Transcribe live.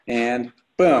And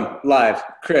boom, live.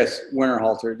 Chris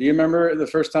Winterhalter. Do you remember the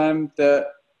first time that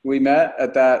we met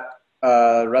at that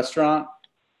restaurant,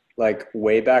 like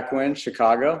way back when,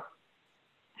 Chicago?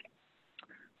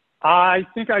 I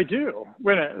think I do.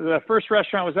 The first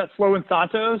restaurant was at Slow and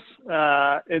Santos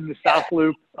in the South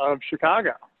Loop of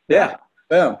Chicago. Yeah.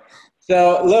 Boom.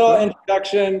 So, little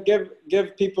introduction.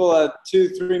 Give people a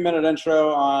 2-3 minute intro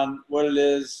on what it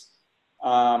is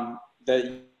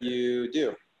that you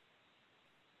do.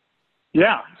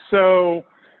 Yeah. So,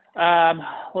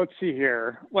 let's see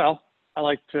here. Well, I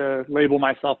like to label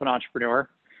myself an entrepreneur,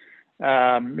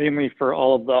 mainly for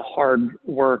all of the hard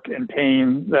work and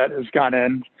pain that has gone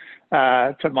in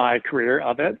to my career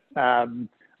of it.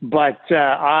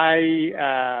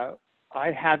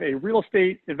 I have a real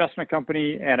estate investment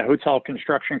company and a hotel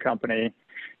construction company.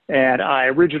 And I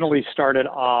originally started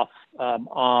off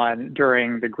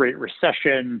during the Great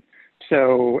Recession.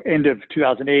 So end of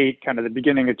 2008, kind of the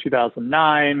beginning of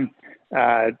 2009,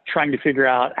 trying to figure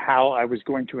out how I was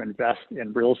going to invest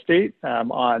in real estate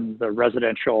on the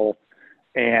residential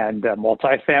and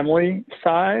multifamily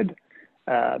side.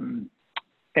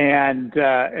 And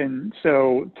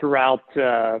so throughout,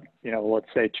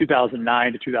 let's say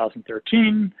 2009 to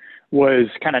 2013 was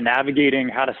kind of navigating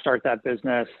how to start that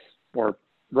business or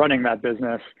running that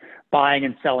business, buying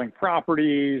and selling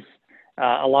properties,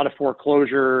 a lot of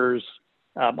foreclosures,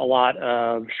 a lot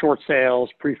of short sales,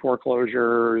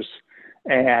 pre-foreclosures,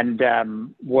 and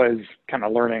was kind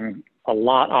of learning a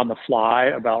lot on the fly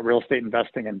about real estate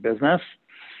investing and business.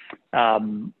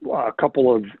 A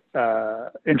couple of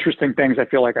interesting things I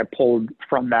feel like I pulled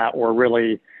from that were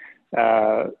really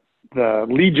the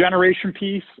lead generation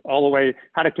piece, all the way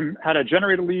how to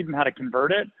generate a lead and how to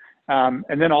convert it,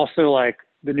 and then also like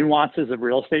the nuances of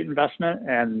real estate investment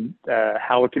and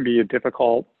how it can be a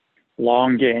difficult,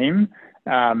 long game,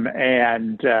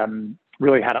 and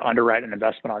really how to underwrite an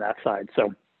investment on that side.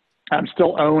 So I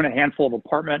still own a handful of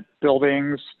apartment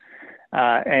buildings.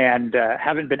 And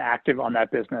haven't been active on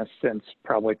that business since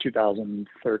probably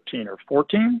 2013 or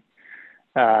 14,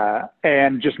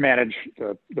 and just manage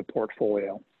the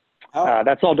portfolio.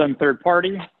 That's all done third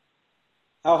party.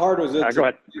 How hard was it? Go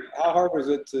ahead. How hard was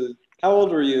it how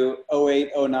old were you?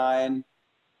 08, 09,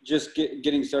 just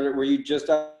getting started? Were you just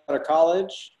out of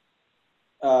college?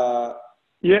 Yeah.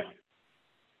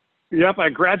 Yep, I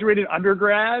graduated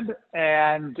undergrad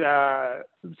and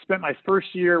spent my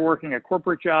first year working a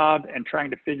corporate job and trying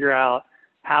to figure out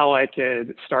how I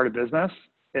could start a business.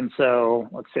 And so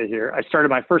let's see here. I started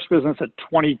my first business at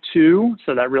 22.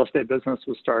 So that real estate business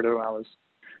was started when I was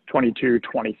 22,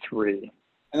 23.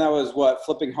 And that was what,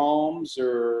 flipping homes,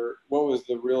 or what was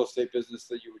the real estate business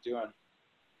that you were doing?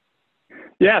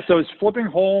 Yeah, so it's flipping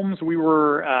homes. We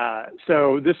were,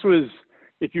 so this was,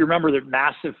 if you remember the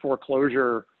massive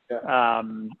foreclosure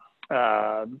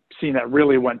scene that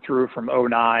really went through from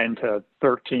 09 to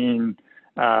 13,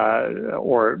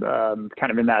 or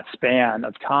kind of in that span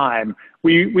of time,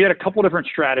 we had a couple different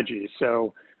strategies.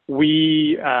 So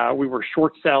we were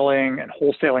short selling and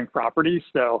wholesaling properties.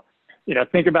 So,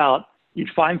 think about, you'd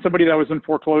find somebody that was in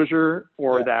foreclosure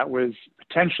or that was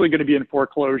potentially going to be in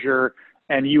foreclosure,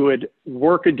 and you would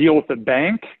work a deal with the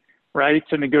bank, right,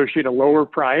 to negotiate a lower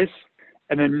price.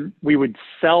 And then we would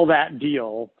sell that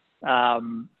deal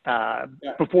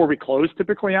before we closed,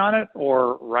 typically on it,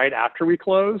 or right after we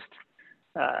closed.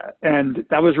 And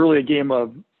that was really a game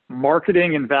of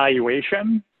marketing and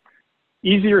valuation.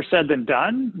 Easier said than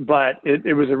done, but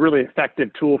it was a really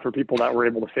effective tool for people that were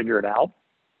able to figure it out.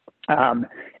 And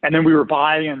then we were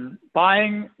buying,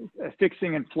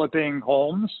 fixing and flipping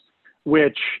homes,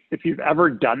 which, if you've ever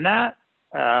done that,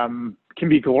 can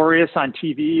be glorious on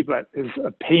TV, but is a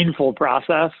painful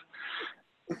process.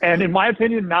 And in my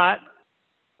opinion, not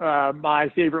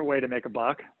my favorite way to make a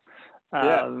buck,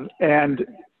 and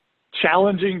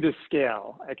challenging to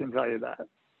scale, I can tell you that.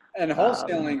 And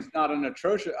wholesaling's not an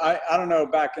atrocious, I don't know,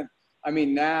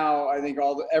 now I think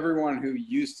everyone who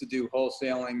used to do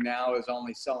wholesaling now is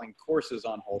only selling courses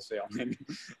on wholesaling.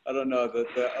 I don't know that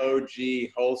the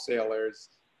OG wholesalers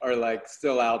are like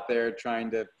still out there trying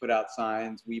to put out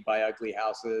signs, we buy ugly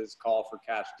houses, call for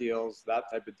cash deals, that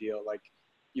type of deal, like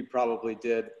you probably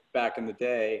did back in the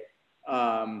day.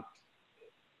 How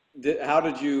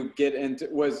did you get into,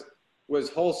 was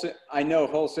wholesale? I know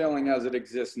wholesaling as it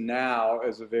exists now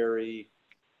is a very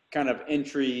kind of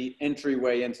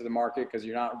entryway into the market, because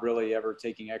you're not really ever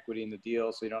taking equity in the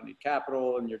deal, so you don't need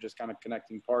capital, and you're just kind of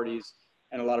connecting parties.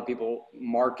 And a lot of people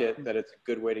market that it's a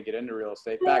good way to get into real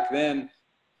estate. Back then,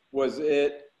 was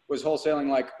wholesaling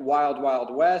like wild,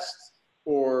 wild west,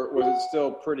 or was it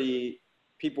still pretty,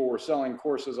 people were selling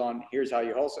courses on here's how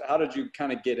you wholesale? How did you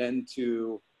kind of get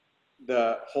into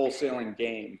the wholesaling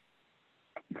game?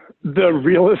 The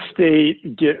real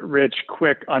estate get rich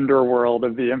quick underworld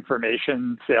of the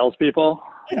information salespeople,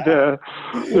 Yeah.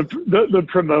 the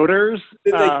promoters.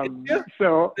 Did they get you?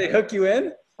 So Did they hook you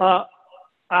in?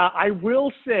 I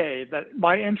will say that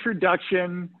my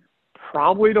introduction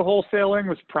probably to wholesaling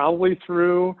was probably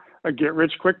through a get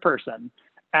rich quick person.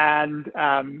 And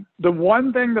the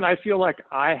one thing that I feel like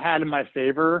I had in my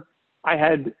favor, I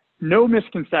had no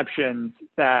misconceptions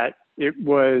that I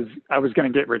was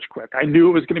going to get rich quick. I knew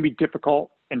it was going to be difficult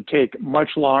and take much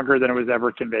longer than it was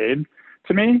ever conveyed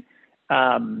to me.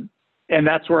 And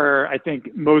that's where I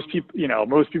think most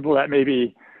people that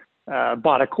maybe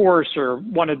bought a course or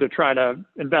wanted to try to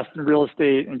invest in real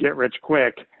estate and get rich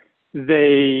quick,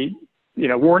 they,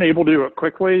 weren't able to do it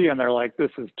quickly. And they're like,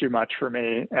 this is too much for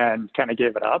me, and kind of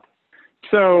gave it up.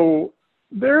 So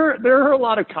there are a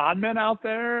lot of con men out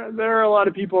there. There are a lot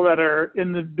of people that are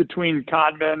in the between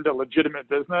con men to legitimate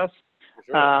business.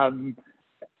 Sure.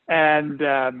 But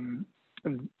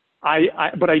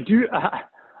I do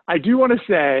want to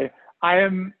say I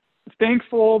am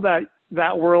thankful that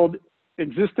that world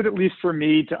existed, at least for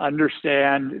me, to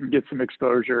understand and get some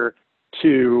exposure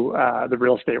to the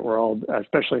real estate world,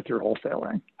 especially through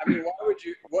wholesaling. I mean, why would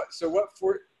you?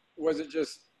 Was it?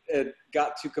 Just it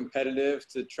got too competitive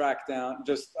to track down?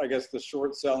 Just, I guess, the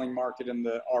short selling market and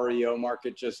the REO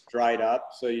market just dried up,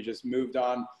 so you just moved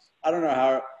on. I don't know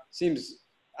how it seems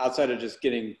outside of just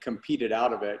getting competed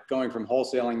out of it, going from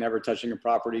wholesaling, never touching a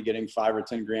property, getting 5 or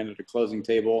 10 grand at a closing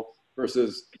table,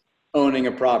 versus owning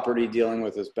a property, dealing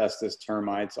with asbestos,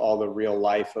 termites, all the real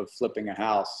life of flipping a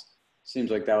house.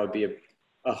 Seems like that would be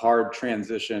a hard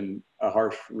transition, a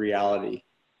harsh reality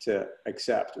to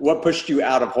accept. What pushed you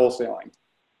out of wholesaling?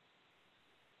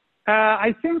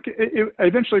 I think it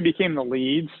eventually became the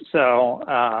leads. So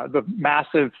the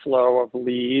massive flow of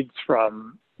leads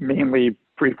from mainly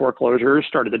pre-foreclosures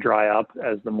started to dry up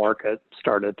as the market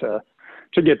started to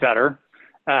get better.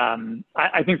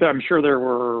 I think that I'm sure there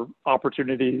were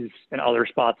opportunities in other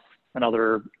spots and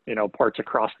other, parts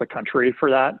across the country for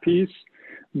that piece.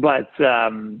 But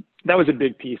that was a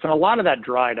big piece. And a lot of that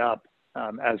dried up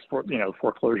as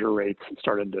foreclosure rates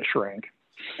started to shrink.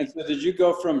 And so did you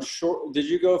go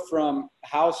from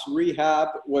house rehab?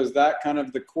 Was that kind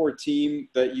of the core team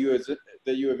that you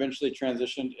eventually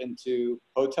transitioned into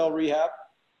hotel rehab?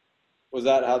 Was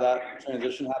that how that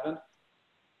transition happened?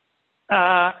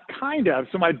 Kind of.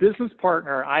 So my business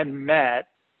partner I met,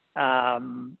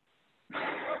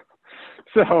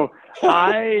 so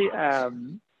I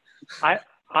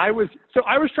was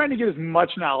trying to get as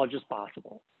much knowledge as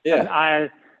possible. Yeah. And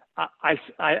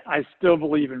I still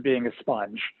believe in being a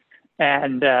sponge,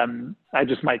 and I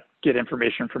just might get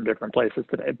information from different places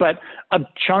today. But a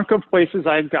chunk of places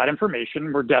I've got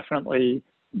information were definitely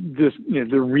this,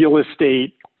 the real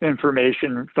estate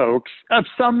information folks. Of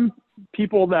some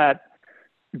people that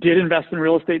did invest in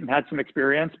real estate and had some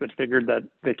experience, but figured that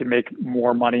they could make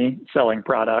more money selling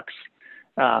products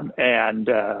and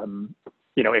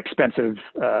expensive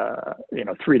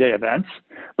 3-day events.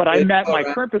 But I met my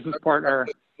current business partner.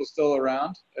 Still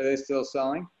around? Are they still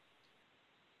selling?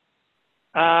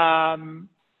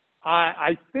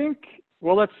 I think,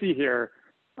 well, let's see here.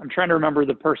 I'm trying to remember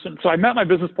the person. So I met my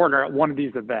business partner at one of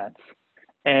these events,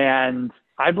 and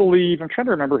I'm trying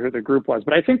to remember who the group was,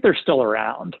 but I think they're still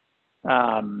around.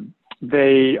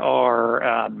 They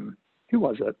are, who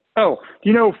was it? Oh, do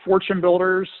you know Fortune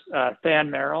Builders,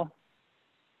 Than Merrill?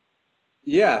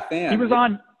 Yeah, Than. He was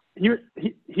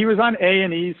on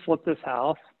A&E's Flip This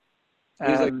House.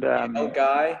 He's and, like a Yale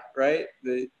guy, right?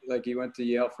 He went to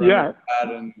Yale for undergrad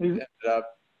and ended up,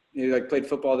 he played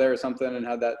football there or something and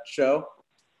had that show.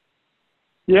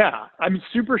 Yeah, I mean,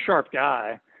 super sharp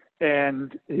guy,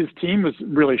 and his team was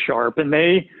really sharp, and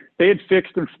they had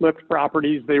fixed and flipped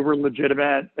properties. They were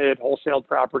legitimate. They had wholesaled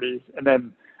properties, and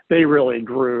then they really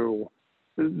grew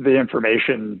the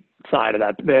information side of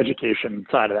that, the education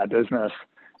side of that business.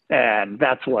 And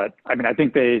that's what, I mean, I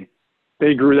think they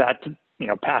grew that to,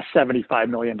 past $75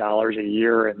 million a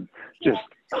year and just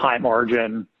high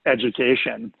margin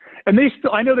education. And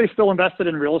I know they still invested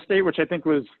in real estate, which I think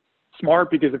was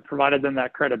smart because it provided them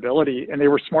that credibility, and they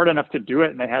were smart enough to do it,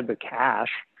 and they had the cash.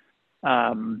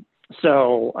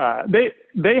 So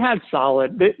they had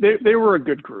solid, they were a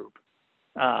good group.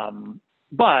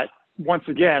 But once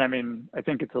again, I mean, I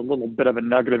think it's a little bit of a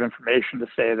nugget of information to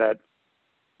say that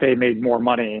they made more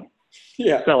money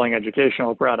selling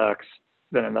educational products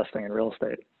than investing in real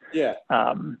estate. Yeah.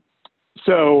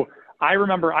 So I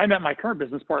remember I met my current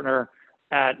business partner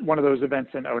at one of those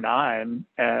events in 2009,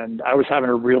 and I was having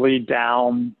a really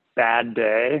down, bad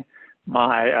day.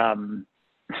 My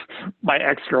my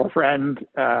ex-girlfriend,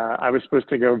 I was supposed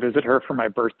to go visit her for my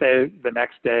birthday the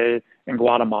next day in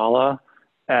Guatemala.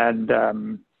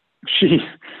 And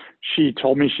she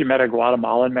told me she met a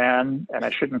Guatemalan man and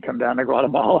I shouldn't come down to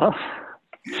Guatemala.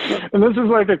 And this is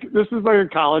like a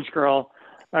college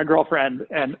girlfriend.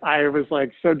 And I was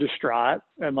like so distraught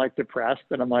and like depressed.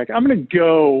 And I'm like, I'm going to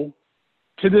go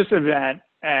to this event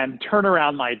and turn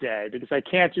around my day because I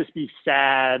can't just be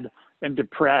sad and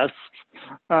depressed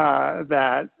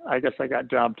that I guess I got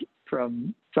dumped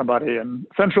from somebody in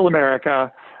Central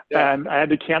America. Yeah. And I had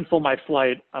to cancel my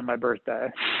flight on my birthday.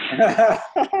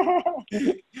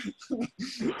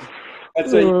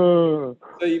 So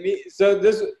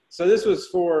this was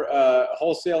for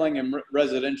wholesaling and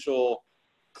residential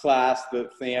class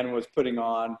that Thean was putting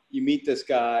on. You meet this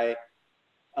guy.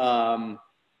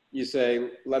 You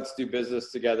say, let's do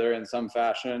business together in some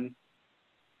fashion.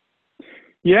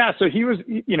 Yeah. So he was,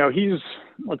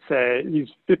 let's say he's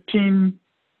 13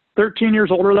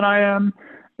 years older than I am.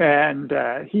 And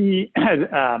he had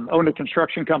owned a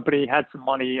construction company, had some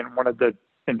money, and wanted to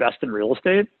invest in real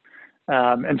estate.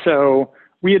 And so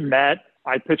we had met.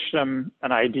 I pitched him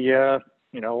an idea,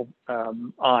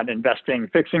 on investing,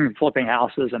 fixing, and flipping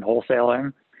houses and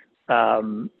wholesaling,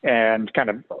 and kind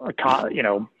of,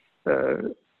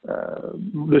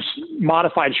 this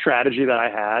modified strategy that I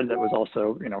had that was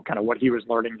also, kind of what he was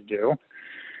learning to do.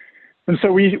 And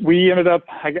so we ended up,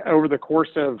 over the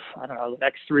course of, the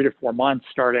next 3 to 4 months,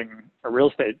 starting a real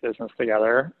estate business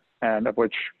together, and of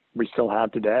which we still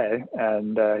have today.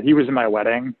 And he was in my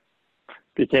wedding,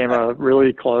 became a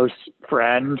really close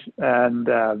friend, and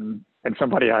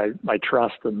somebody I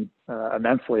trust and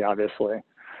immensely, obviously.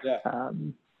 Yeah.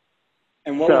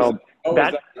 And what was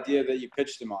that idea that you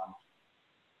pitched him on?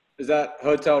 Is that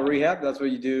Hotel Rehab? That's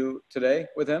what you do today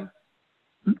with him?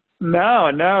 No.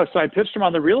 So I pitched him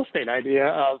on the real estate idea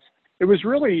of, it was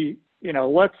really,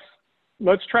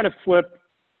 let's try to flip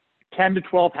 10 to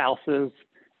 12 houses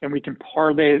and we can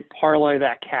parlay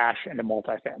that cash into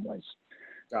multifamilies.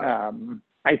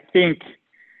 I think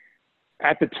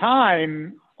at the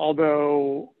time,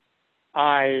 although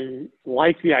I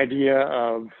liked the idea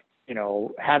of,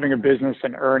 having a business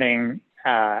and earning,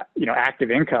 active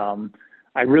income,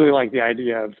 I really liked the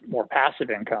idea of more passive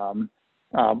income,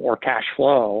 or cash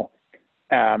flow,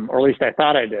 or at least I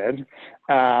thought I did,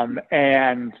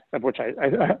 and of which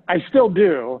I still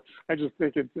do. I just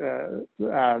think it's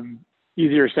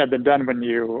easier said than done when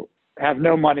you have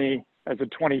no money as a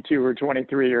 22 or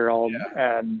 23-year-old,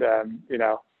 yeah. And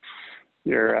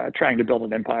you're trying to build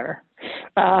an empire.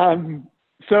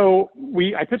 So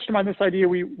I pitched him on this idea.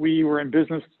 We were in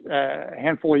business a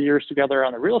handful of years together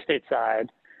on the real estate side.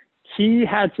 He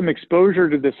had some exposure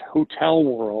to this hotel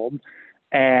world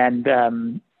and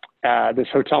this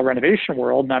hotel renovation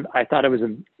world. And I thought it was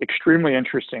an extremely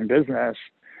interesting business.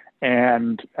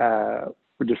 And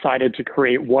we decided to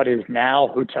create what is now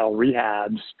Hotel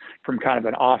Rehabs from kind of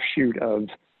an offshoot of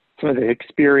some of the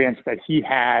experience that he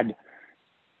had,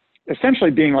 essentially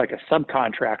being like a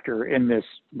subcontractor in this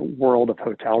world of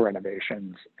hotel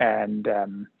renovations. And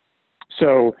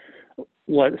so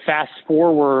fast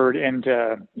forward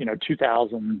into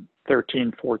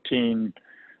 2013, 14,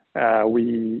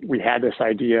 we had this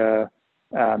idea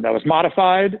that was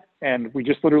modified, and we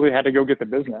just literally had to go get the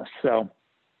business. So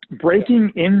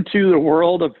breaking into the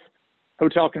world of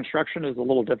hotel construction is a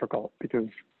little difficult because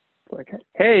it's like,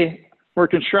 hey, we're a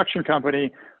construction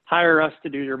company, hire us to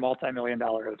do your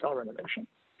multi-million-dollar hotel renovation.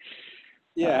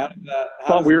 Yeah,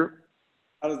 how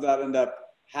does that end up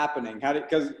happening?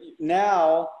 Because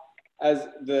now, as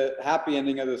the happy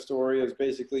ending of the story is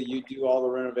basically you do all the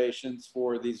renovations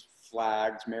for these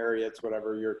flags, Marriott's,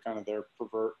 whatever, you're kind of their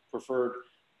preferred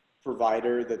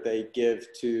provider that they give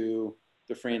to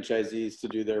the franchisees to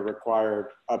do their required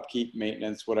upkeep,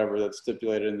 maintenance, whatever that's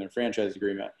stipulated in their franchise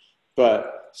agreement.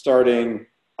 But starting,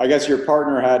 I guess your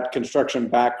partner had construction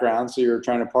background, so you're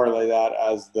trying to parlay that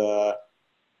as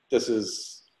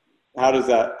how does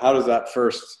that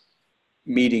first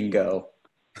meeting go?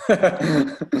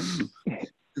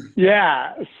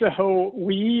 Yeah. So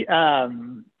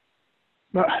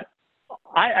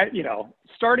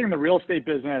starting the real estate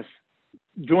business,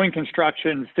 doing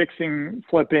construction, fixing,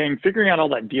 flipping, figuring out all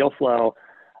that deal flow,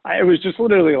 it was just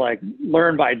literally like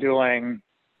learn by doing,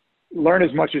 learn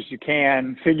as much as you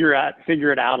can, figure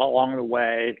it out along the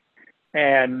way,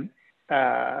 and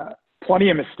plenty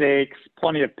of mistakes,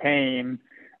 plenty of pain,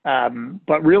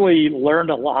 but really learned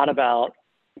a lot about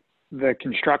the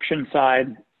construction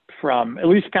side from at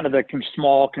least kind of the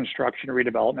small construction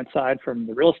redevelopment side from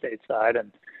the real estate side.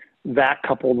 And that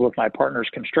coupled with my partner's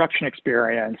construction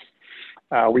experience,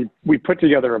 we put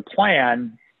together a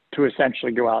plan to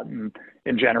essentially go out and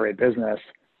generate business.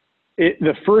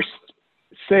 The first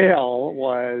sale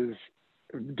was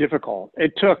difficult.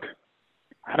 It took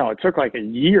like a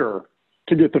year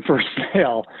to get the first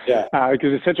sale, because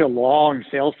it's such a long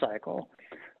sales cycle.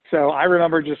 So I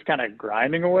remember just kind of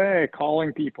grinding away,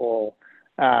 calling people,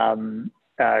 going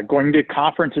to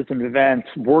conferences and events,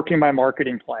 working my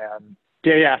marketing plan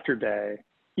day after day,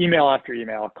 email after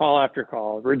email, call after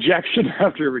call, rejection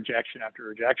after rejection after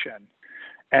rejection.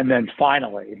 And then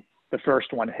finally, the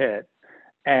first one hit,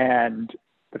 and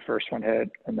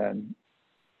then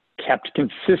kept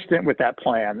consistent with that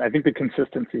plan. I think the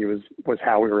consistency was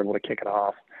how we were able to kick it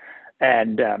off.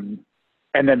 And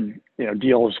then,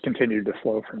 deals continued to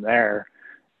flow from there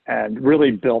and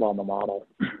really build on the model.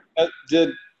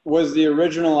 Was the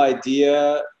original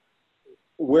idea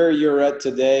where you're at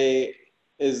today,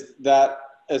 is that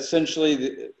essentially,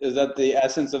 is that the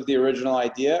essence of the original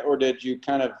idea, or did you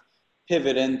kind of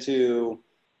pivot into,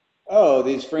 oh,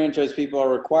 these franchise people are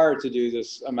required to do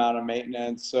this amount of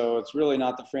maintenance, so it's really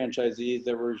not the franchisees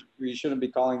we shouldn't be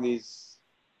calling these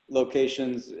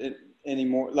locations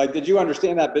anymore? Like, did you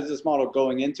understand that business model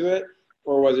going into it,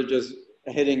 or was it just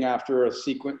hitting after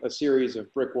a series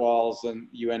of brick walls and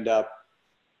you end up,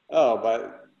 oh,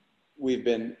 but we've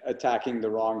been attacking the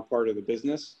wrong part of the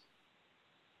business?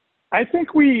 I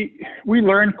think we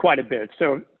learned quite a bit.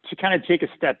 So to kind of take a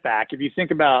step back, if you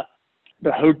think about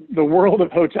the world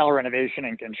of hotel renovation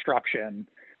and construction,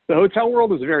 the hotel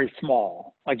world is very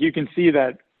small. Like, you can see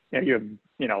that you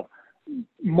have,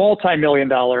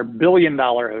 multi-million-dollar,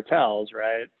 billion-dollar hotels,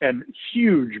 right? And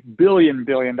huge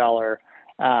billion-dollar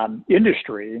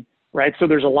industry, right? So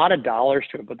there's a lot of dollars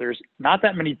to it, but there's not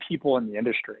that many people in the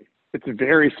industry. It's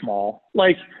very small.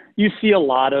 Like, you see a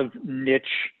lot of niche,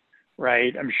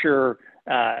 right? I'm sure,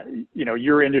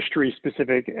 your industry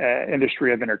specific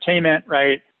industry of entertainment,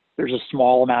 right? There's a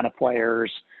small amount of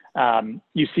players.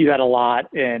 You see that a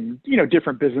lot in,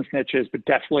 different business niches, but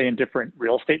definitely in different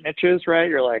real estate niches, right?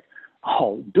 You're like,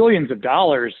 oh, billions of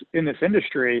dollars in this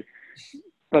industry,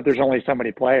 but there's only so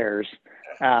many players.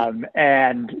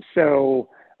 And so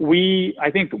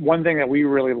I think one thing that we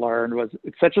really learned was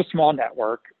it's such a small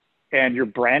network, and your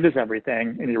brand is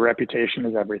everything and your reputation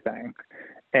is everything.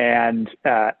 And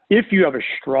if you have a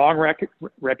strong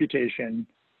reputation,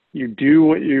 you do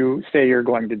what you say you're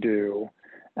going to do,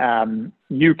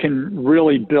 you can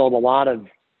really build a lot of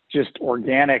just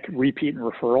organic repeat and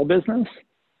referral business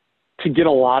to get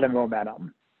a lot of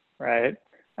momentum, right?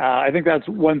 I think that's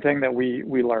one thing that we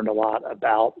learned a lot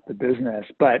about the business.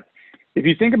 But if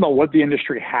you think about what the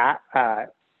industry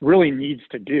really needs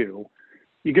to do,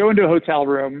 you go into a hotel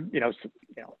room,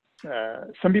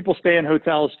 some people stay in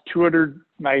hotels 200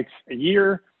 nights a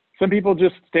year. Some people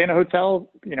just stay in a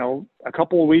hotel, a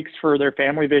couple of weeks for their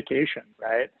family vacation,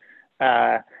 right?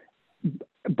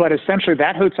 But essentially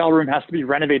that hotel room has to be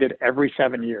renovated every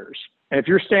 7 years. And if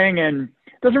you're staying in,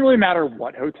 it doesn't really matter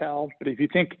what hotel, but if you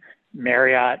think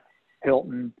Marriott,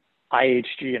 Hilton,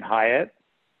 IHG, and Hyatt,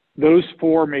 those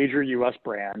 4 major US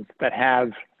brands that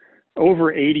have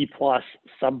over 80 plus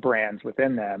sub-brands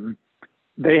within them,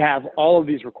 they have all of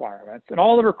these requirements. And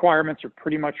all the requirements are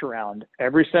pretty much around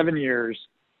every 7 years.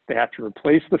 They have to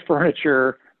replace the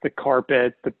furniture, the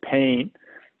carpet, the paint.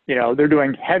 They're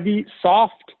doing heavy,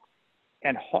 soft,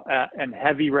 and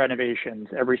heavy renovations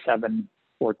every 7,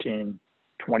 14,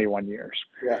 21 years.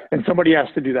 Yeah. And somebody has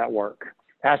to do that work.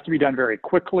 It has to be done very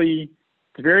quickly.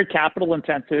 It's very capital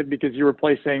intensive because you're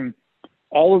replacing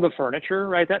all of the furniture,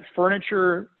 right? That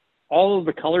furniture, all of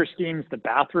the color schemes, the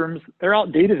bathrooms, they're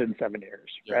outdated in 7 years,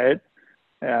 right?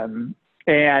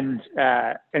 And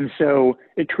so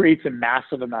it creates a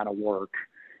massive amount of work.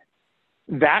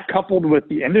 That, coupled with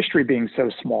the industry being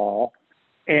so small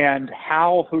and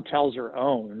how hotels are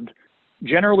owned,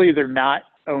 generally they're not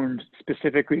owned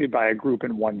specifically by a group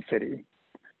in one city.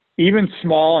 Even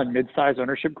small and mid-sized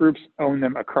ownership groups own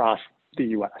them across the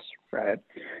US, right?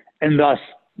 And thus,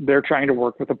 they're trying to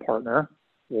work with a partner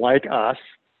like us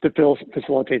to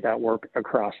facilitate that work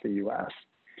across the US.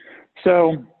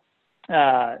 So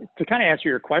to kind of answer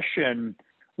your question,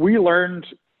 we learned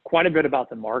quite a bit about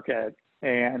the market,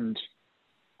 and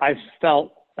I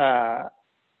felt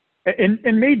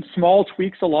and made small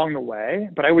tweaks along the way,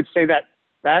 but I would say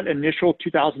that initial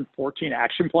 2014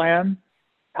 action plan,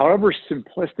 however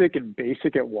simplistic and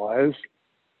basic it was,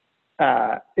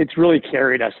 it's really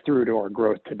carried us through to our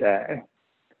growth today.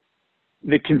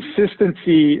 The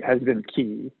consistency has been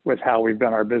key with how we've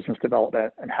done our business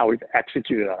development and how we've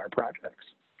executed on our projects.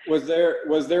 Was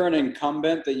there an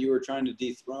incumbent that you were trying to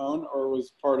dethrone, or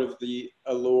was part of the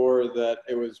allure that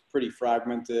it was pretty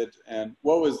fragmented? And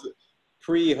what was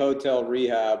pre-hotel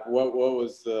rehab, what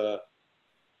was the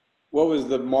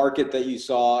market that you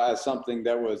saw as something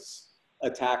that was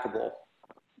attackable?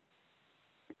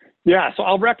 Yeah, so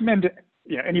I'll recommend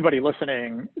anybody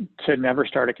listening to never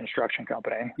start a construction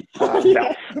company.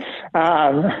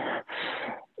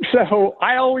 So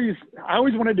I always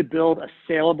wanted to build a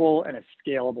saleable and a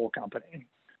scalable company,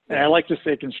 and I like to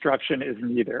say construction is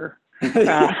neither.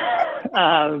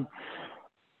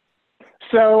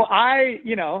 So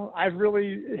I've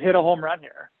really hit a home run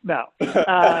here. No,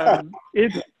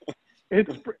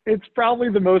 it's probably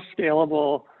the most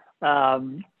scalable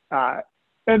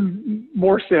and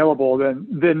more saleable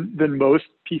than most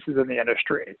pieces in the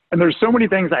industry. And there's so many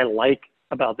things I like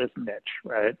about this niche,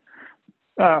 right?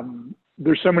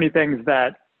 There's so many things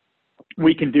that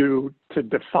we can do to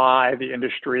defy the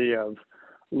industry of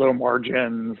low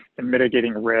margins and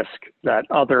mitigating risk that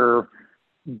other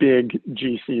big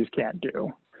GCs can't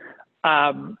do.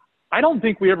 I don't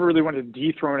think we ever really want to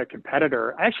dethrone a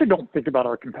competitor. I actually don't think about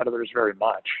our competitors very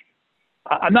much.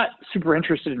 I'm not super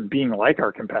interested in being like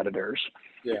our competitors.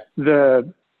 Yeah.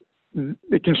 The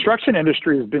construction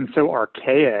industry has been so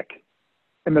archaic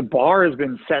and the bar has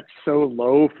been set so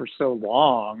low for so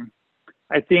long.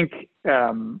 I think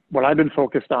what I've been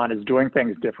focused on is doing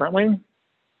things differently.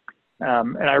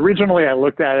 And originally I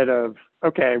looked at it of,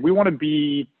 okay, we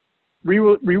really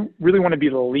want to be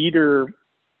the leader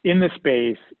in the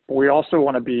space, but we also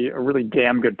want to be a really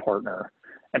damn good partner.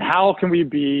 And how can we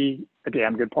be a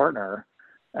damn good partner?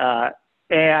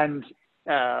 And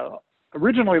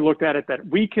originally looked at it that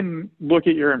we can look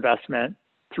at your investment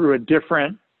through a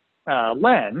different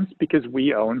lens because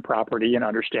we own property and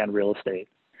understand real estate.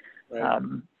 Right.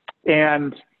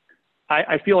 And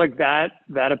I feel like that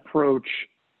approach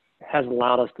has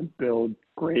allowed us to build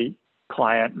great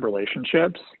client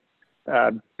relationships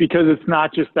because it's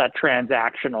not just that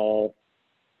transactional,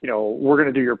 we're going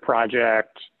to do your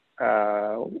project,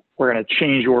 we're going to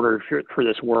change order for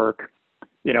this work,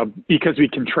 because we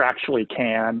contractually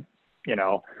can,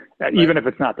 right. Even if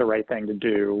it's not the right thing to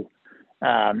do.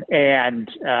 And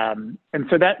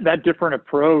so that different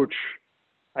approach,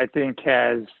 I think,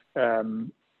 has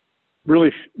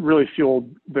really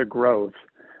fueled the growth.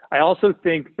 I also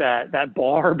think that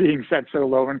bar being set so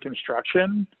low in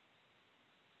construction,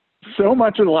 so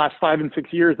much of the last 5 and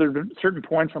 6 years, there have been certain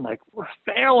points I'm like, we're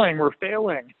failing.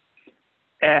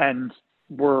 And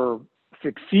we're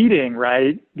succeeding,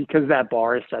 right? Because that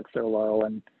bar is set so low.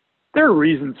 And there are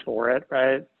reasons for it,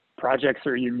 right? Projects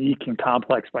are unique and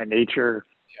complex by nature.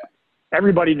 Yeah.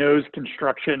 Everybody knows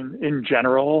construction in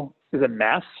general is a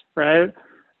mess, right?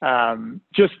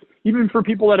 Just even for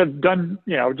people that have done,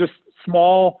 just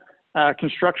small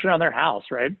construction on their house,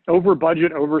 right? Over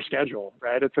budget, over schedule,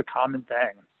 right? It's a common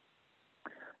thing.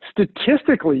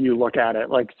 Statistically, you look at it,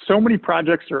 like so many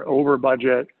projects are over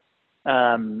budget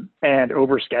and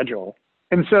over schedule.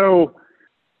 And so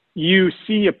you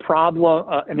see a problem,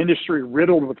 an industry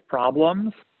riddled with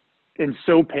problems and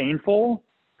so painful.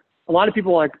 A lot of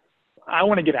people are like, I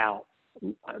want to get out.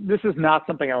 This is not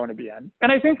something I want to be in.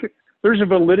 And I think there's a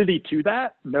validity to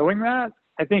that, knowing that.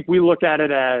 I think we look at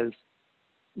it as,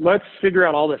 let's figure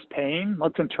out all this pain,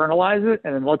 let's internalize it,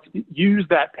 and then let's use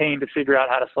that pain to figure out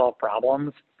how to solve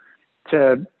problems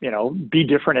to, be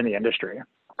different in the industry.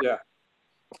 Yeah.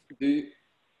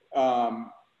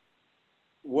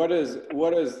 What is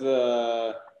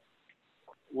the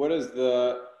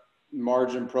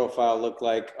margin profile look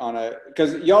like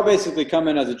because y'all basically come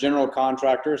in as a general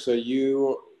contractor. So are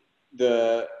you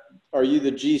the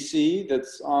GC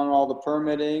that's on all the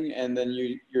permitting, and then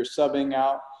you're subbing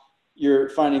out, you're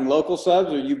finding local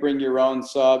subs, or you bring your own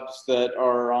subs that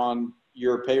are on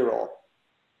your payroll?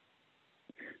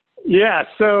 Yeah,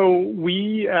 so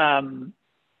we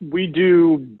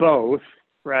do both,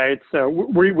 right? So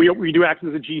we do act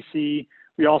as a GC.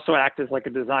 We also act as like a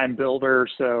design builder.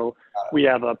 So we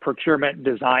have a procurement and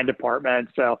design department.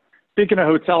 So think in a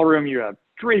hotel room, you have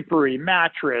drapery,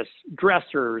 mattress,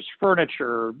 dressers,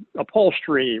 furniture,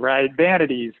 upholstery, right?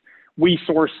 Vanities. We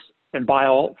source and buy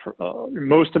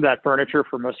most of that furniture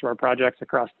for most of our projects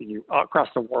across the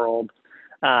world.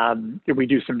 We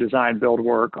do some design build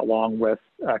work along with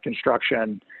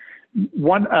construction.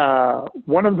 One of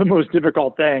the most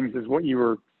difficult things is what you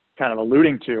were kind of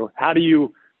alluding to. How do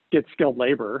you get skilled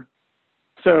labor?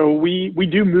 So we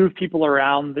do move people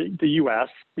around the U.S.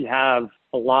 We have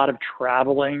a lot of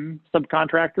traveling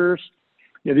subcontractors.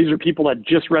 These are people that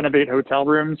just renovate hotel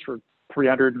rooms for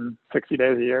 360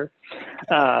 days a year.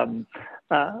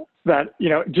 That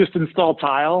just install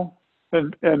tile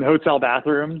and hotel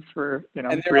bathrooms for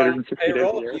and 360 days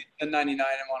a year. And 99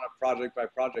 on a project by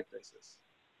project basis.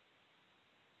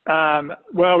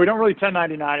 Well, we don't really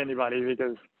 1099 anybody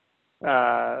because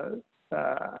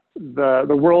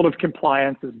the world of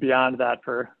compliance is beyond that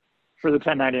for the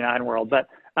 1099 world. But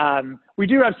we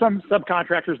do have some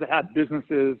subcontractors that have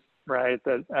businesses, right,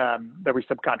 that we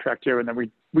subcontract to, and then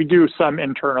we do some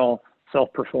internal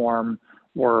self-perform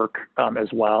work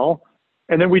as well.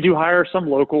 And then we do hire some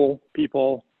local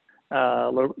people,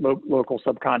 local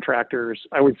subcontractors.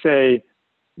 I would say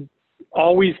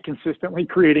always consistently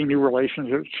creating new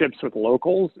relationships with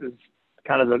locals is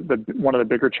kind of one of the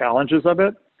bigger challenges of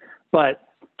it. But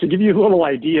to give you a little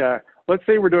idea, let's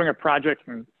say we're doing a project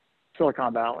in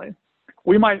Silicon Valley.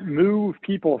 We might move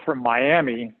people from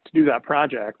Miami to do that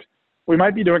project. We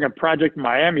might be doing a project in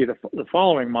Miami the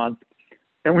following month,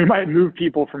 and we might move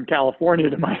people from California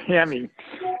to Miami.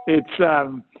 It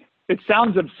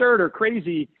sounds absurd or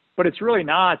crazy, but it's really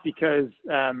not, because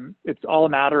it's all a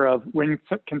matter of when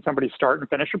can somebody start and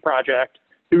finish a project,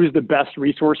 who is the best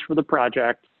resource for the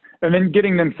project, and then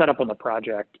getting them set up on the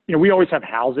project. You know, we always have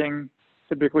housing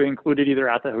typically included either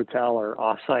at the hotel or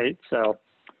offsite. So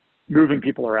moving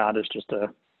people around is just a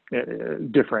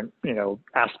different,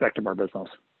 aspect of our business.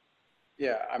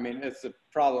 Yeah, I mean, it's a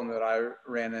problem that I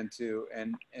ran into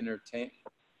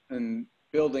in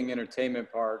building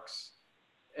entertainment parks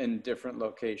in different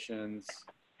locations.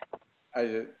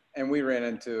 And we ran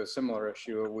into a similar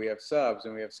issue. We have subs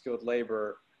and we have skilled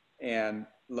labor and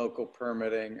local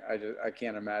permitting. I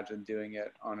can't imagine doing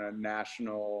it on a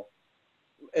national.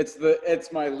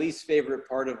 It's my least favorite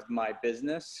part of my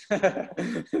business,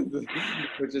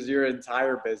 which is your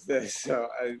entire business. So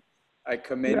I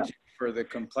commend you for the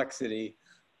complexity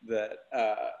that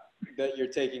you're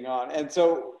taking on. And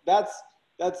so that's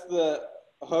the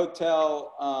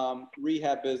hotel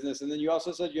rehab business. And then you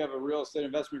also said you have a real estate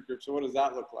investment group. So what does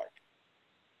that look like?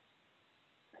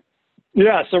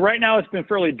 Yeah. So right now it's been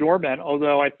fairly dormant,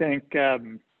 although I think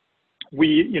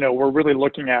we're really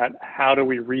looking at how do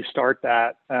we restart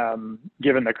that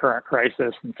given the current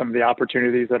crisis and some of the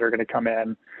opportunities that are going to come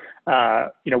in.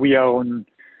 We own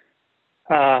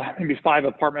maybe 5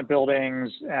 apartment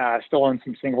buildings, still own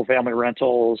some single family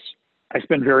rentals. I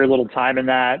spend very little time in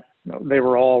that. They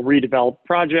were all redeveloped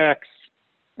projects,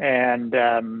 and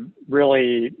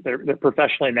really they're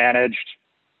professionally managed.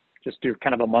 Just do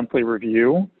kind of a monthly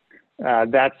review.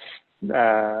 That's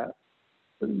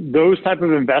those type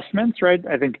of investments, right?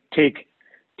 I think take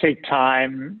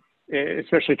time,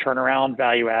 especially turnaround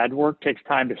value add work takes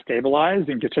time to stabilize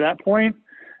and get to that point.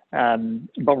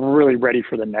 But we're really ready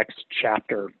for the next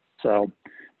chapter. So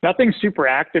nothing super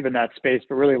active in that space,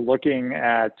 but really looking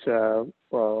at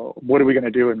what are we going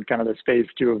to do in kind of this phase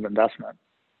 2 of investment.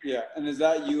 Yeah. And is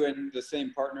that you and the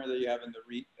same partner that you have in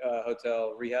the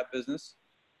hotel rehab business,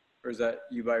 or is that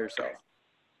you by yourself?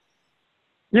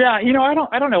 Yeah.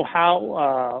 I don't know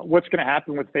how, what's going to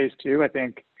happen with phase 2. I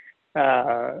think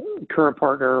current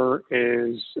partner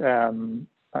is,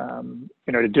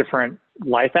 a different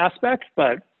life aspect,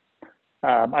 but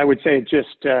I would say it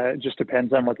just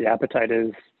depends on what the appetite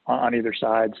is on either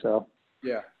side. So,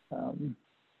 yeah.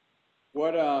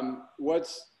 What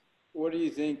do you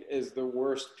think is the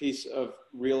worst piece of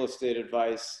real estate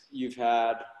advice you've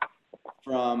had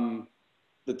from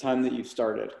the time that you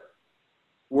started?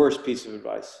 Worst piece of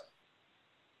advice?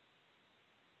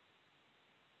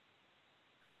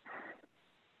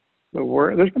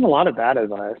 There's been a lot of bad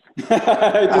advice.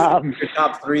 Your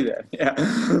top 3 then. Yeah.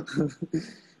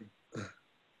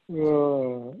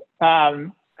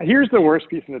 Here's the worst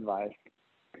piece of advice.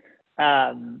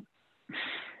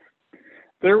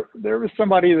 There was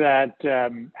somebody that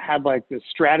had like this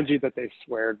strategy that they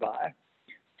swear by.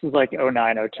 This was like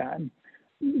 09, 010.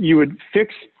 You would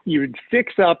fix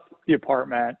up the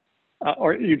apartment,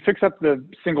 or you'd fix up the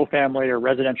single family or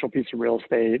residential piece of real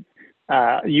estate.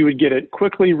 You would get it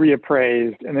quickly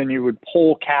reappraised, and then you would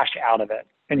pull cash out of it.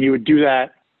 And you would do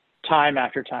that time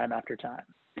after time after time.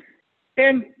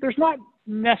 And there's not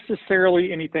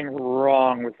necessarily anything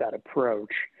wrong with that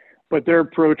approach, but their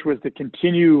approach was to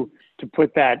continue to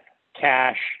put that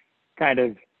cash kind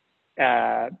of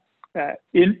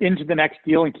into the next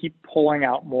deal and keep pulling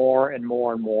out more and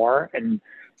more and more. And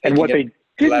what they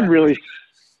didn't really,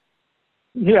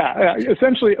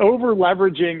 essentially over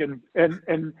leveraging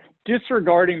and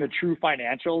disregarding the true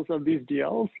financials of these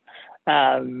deals.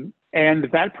 And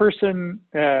that person,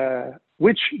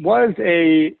 which was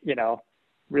a,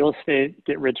 real estate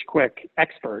get rich quick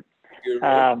expert,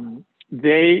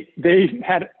 they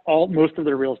had most of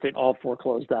their real estate all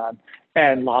foreclosed on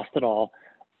and lost it all.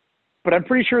 But I'm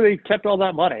pretty sure they kept all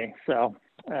that money. So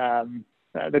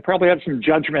they probably have some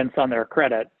judgments on their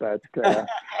credit, but that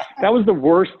was the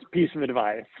worst piece of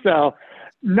advice. So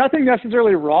nothing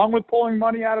necessarily wrong with pulling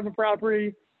money out of a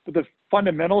property, but the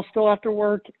fundamentals still have to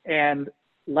work. And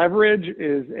leverage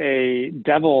is a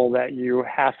devil that you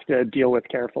have to deal with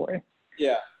carefully.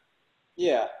 Yeah.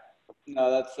 Yeah. No,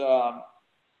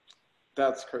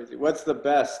 that's crazy. What's the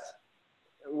best?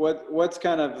 What's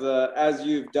kind of as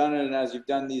you've done it and as you've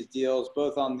done these deals,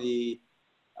 both on the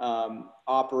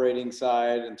operating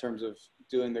side in terms of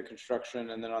doing the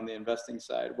construction and then on the investing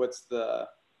side, what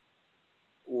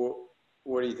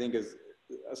do you think is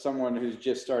someone who's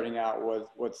just starting out,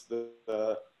 what's the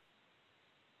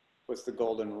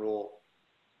golden rule?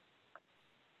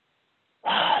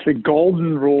 The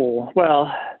golden rule.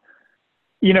 Well,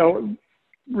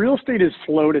 real estate is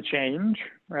slow to change,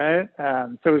 right?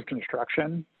 So is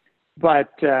construction, but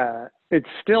it's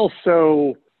still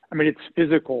it's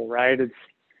physical, right?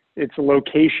 It's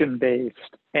location based.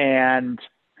 And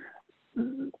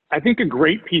I think a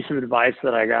great piece of advice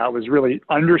that I got was really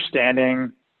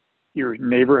understanding your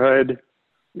neighborhood,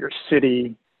 your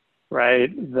city, right?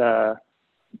 The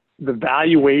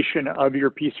valuation of your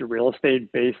piece of real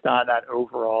estate based on that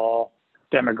overall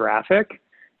demographic,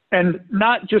 and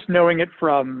not just knowing it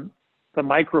from the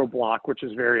micro block, which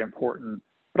is very important,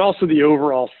 but also the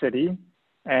overall city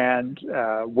and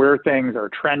where things are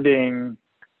trending,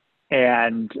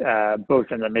 and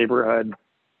both in the neighborhood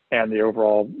and the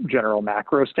overall general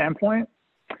macro standpoint.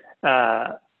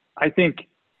 I think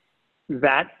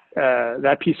that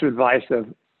piece of advice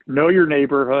of know your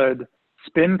neighborhood,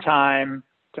 spend time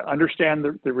to understand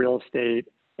the real estate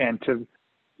and to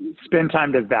spend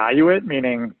time to value it,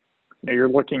 meaning you're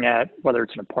looking at whether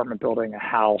it's an apartment building, a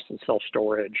house, and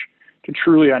self-storage, to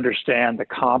truly understand the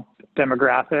comp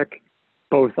demographic,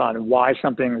 both on why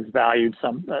something is valued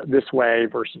this way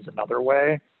versus another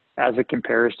way, as it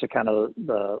compares to kind of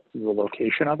the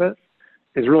location of it,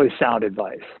 is really sound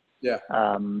advice. Yeah.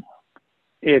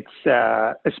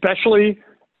 It's especially,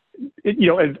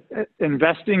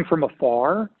 investing from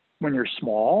afar when you're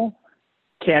small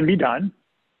can be done,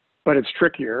 but it's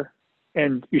trickier,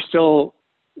 and you still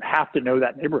have to know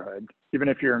that neighborhood, even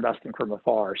if you're investing from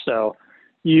afar. So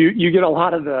you get a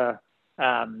lot of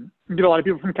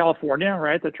people from California,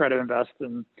 right, that try to invest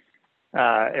in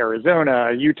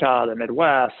Arizona, Utah, the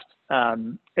Midwest,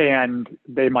 and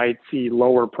they might see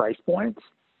lower price points.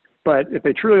 But if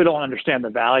they truly don't understand the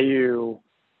value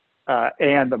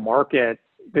and the market,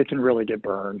 they can really get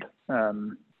burned.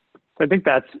 So I think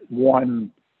that's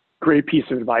one great piece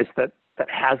of advice that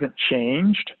hasn't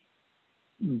changed.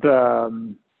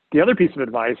 The other piece of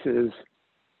advice is,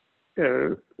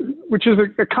 which is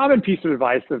a common piece of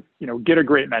advice of, get a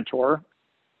great mentor.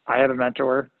 I have a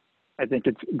mentor. I think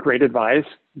it's great advice,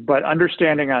 but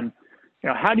understanding on,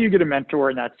 how do you get a mentor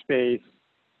in that space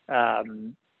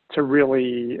to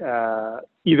really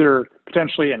either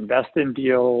potentially invest in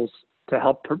deals to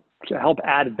help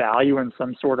add value in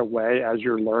some sort of way as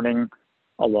you're learning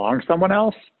along someone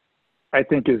else, I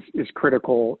think is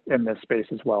critical in this space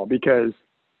as well, because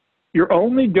you're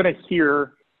only going to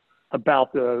hear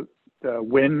about the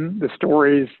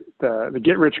stories, the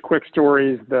get rich quick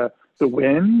stories, the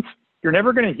wins. You're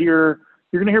going to hear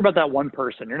about that one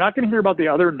person. You're not going to hear about the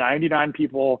other 99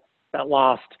 people that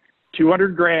lost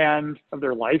 $200,000 of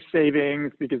their life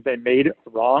savings because they made a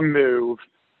wrong move,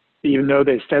 even though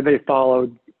they said they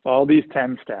followed all these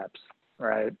 10 steps,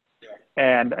 right? Yeah.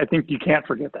 And I think you can't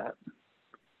forget that.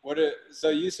 So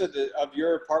you said that of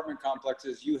your apartment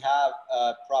complexes, you have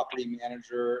a property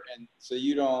manager, and so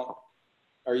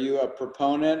are you a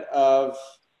proponent of,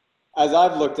 as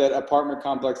I've looked at apartment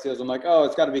complex deals, I'm like, oh,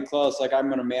 it's got to be close. Like, I'm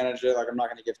going to manage it. Like, I'm not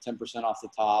going to give 10% off the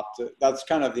top. That's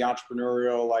kind of the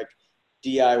entrepreneurial, like,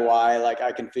 DIY, like,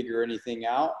 I can figure anything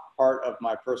out part of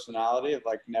my personality of,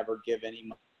 like, never give any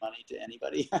money to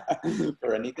anybody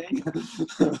for anything.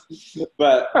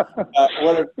 But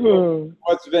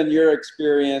what's been your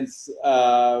experience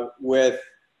with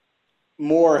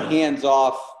more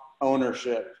hands-off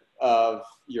ownership of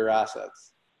your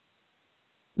assets?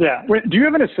 Yeah. Wait, do you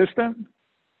have an assistant?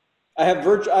 I have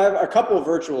a couple of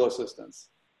virtual assistants.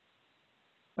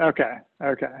 Okay.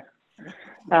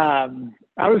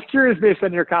 I was curious, based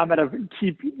on your comment of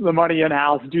keep the money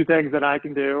in-house, do things that I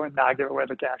can do and not give away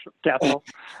the capital.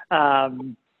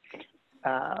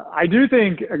 I do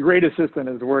think a great assistant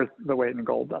is worth the weight in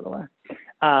gold, by the way.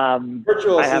 I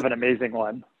have an amazing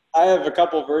one. I have a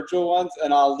couple of virtual ones,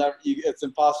 and it's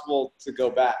impossible to go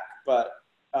back, but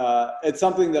it's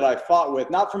something that I fought with,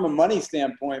 not from a money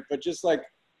standpoint, but just like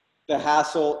the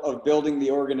hassle of building the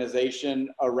organization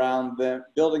around them,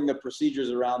 building the procedures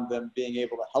around them, being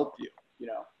able to help you,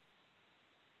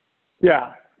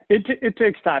 Yeah, it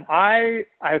takes time.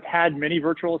 I've had many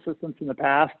virtual assistants in the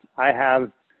past. I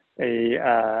have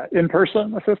a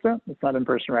in-person assistant. It's not in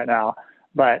person right now,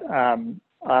 but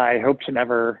I hope to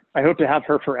have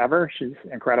her forever. She's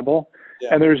incredible.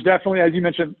 Yeah. And there's definitely, as you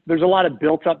mentioned, there's a lot of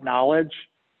built up knowledge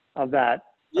of that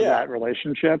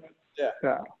relationship. Yeah.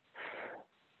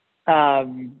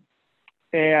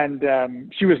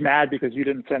 And she was mad because you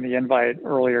didn't send the invite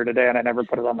earlier today and I never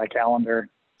put it on my calendar.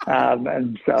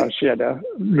 And so she had to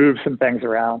move some things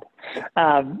around.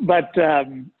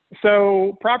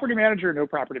 So property manager, no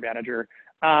property manager.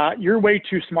 You're way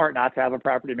too smart not to have a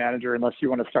property manager unless you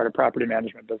want to start a property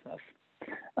management business,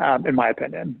 in my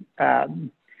opinion.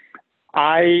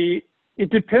 It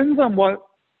depends on what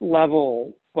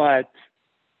level, but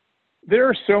there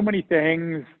are so many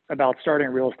things about starting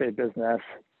a real estate business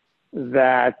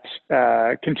that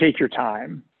can take your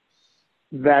time,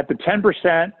 that the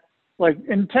 10%,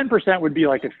 and 10% would be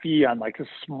like a fee on like a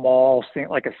small,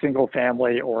 like a single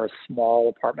family or a small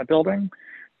apartment building,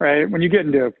 right? When you get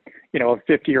into, a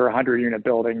 50 or 100 unit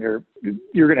building,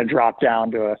 you're going to drop down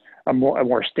to a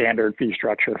more standard fee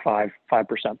structure, 5%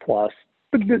 plus.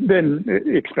 But then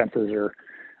expenses are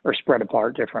spread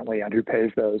apart differently on who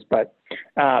pays those. But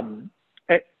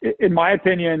in my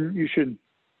opinion, you should.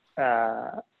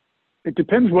 It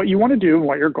depends what you want to do and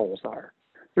what your goals are.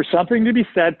 There's something to be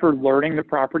said for learning the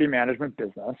property management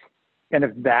business. And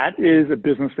if that is a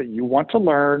business that you want to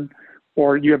learn,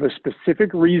 or you have a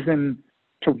specific reason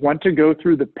to want to go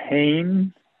through the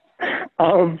pain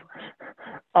of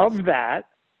that,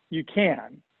 you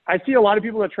can. I see a lot of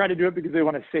people that try to do it because they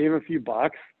want to save a few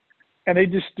bucks, and they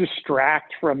just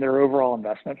distract from their overall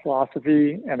investment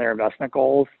philosophy and their investment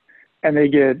goals. And they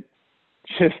get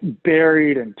just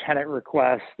buried in tenant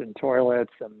requests and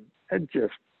toilets and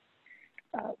just,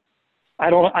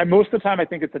 most of the time I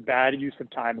think it's a bad use of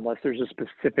time unless there's a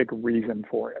specific reason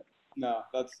for it. No,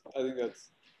 I think that's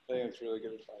really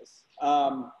good advice.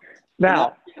 Hold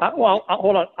on.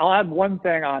 I'll add one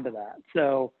thing onto that.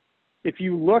 So if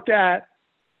you look at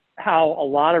how a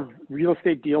lot of real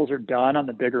estate deals are done on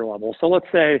the bigger level, so let's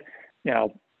say,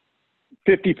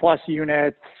 50 plus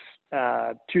units,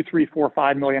 $2, $3, $4,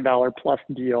 $5 million plus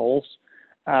deals.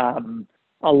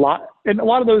 A lot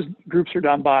of those groups are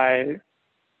done by,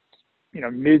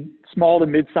 small to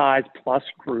mid-size plus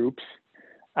groups.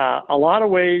 A lot of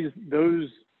ways those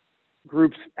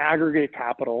groups aggregate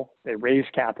capital, they raise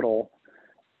capital,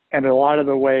 and a lot of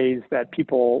the ways that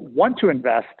people want to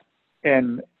invest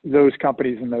in those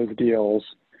companies and those deals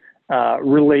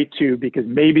relate to because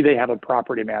maybe they have a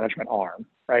property management arm,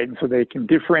 right? And so they can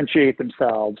differentiate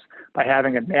themselves by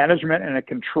having a management and a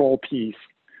control piece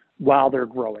while they're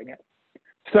growing it.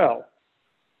 So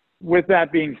with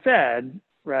that being said,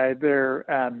 right,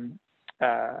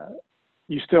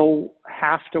 you still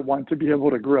have to want to be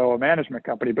able to grow a management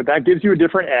company, but that gives you a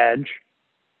different edge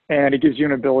and it gives you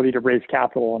an ability to raise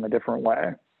capital in a different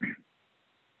way.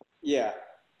 Yeah.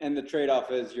 And the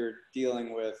trade-off is you're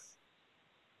dealing with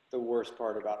the worst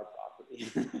part about a property.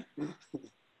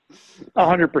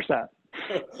 100%.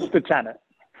 The tenant.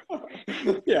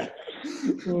 Yeah.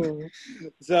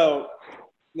 So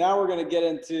now we're going to get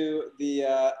into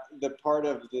the part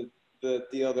of the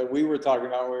deal that we were talking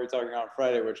about when we were talking on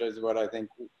Friday, which is what I think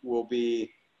will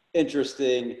be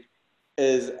interesting,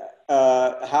 is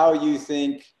how you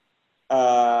think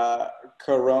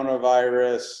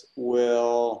coronavirus,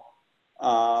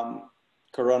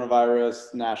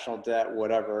 national debt,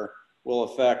 whatever, will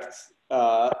affect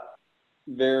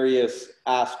various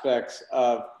aspects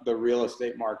of the real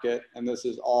estate market. And this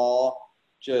is all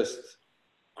just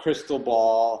crystal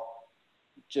ball,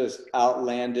 just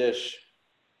outlandish,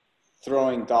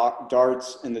 throwing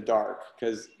darts in the dark,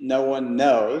 because no one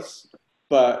knows,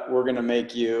 but we're going to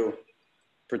make you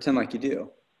pretend like you do.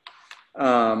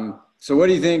 So what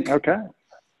do you think? Okay.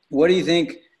 What do you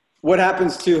think? What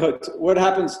happens to,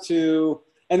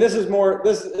 and this is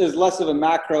less of a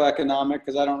macroeconomic,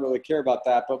 because I don't really care about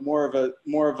that, but more of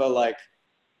a like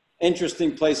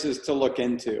interesting places to look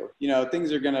into.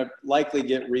 Things are going to likely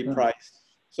get repriced.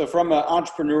 So from an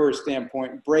entrepreneur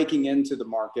standpoint, breaking into the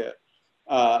market,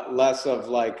 less of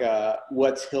like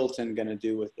what's Hilton going to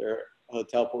do with their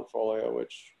hotel portfolio,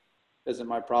 which isn't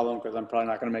my problem because I'm probably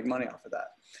not going to make money off of that.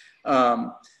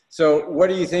 So what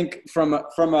do you think from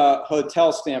a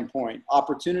hotel standpoint?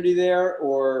 Opportunity there,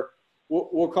 or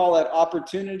we'll call it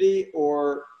opportunity,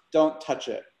 or don't touch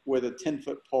it with a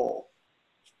 10-foot pole?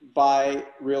 Buy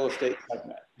real estate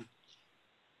segment.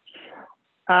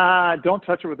 Don't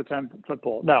touch it with a 10-foot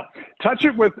pole. No, touch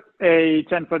it with a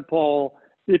 10-foot pole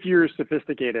if you're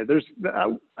sophisticated. There's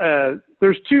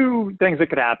two things that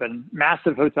could happen: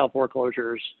 massive hotel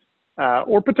foreclosures,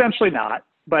 or potentially not.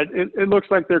 But it looks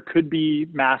like there could be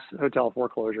mass hotel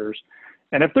foreclosures.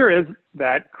 And if there is,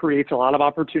 that creates a lot of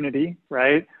opportunity,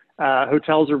 right?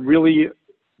 Hotels are really,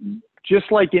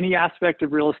 just like any aspect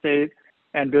of real estate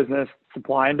and business,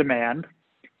 supply and demand.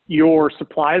 Your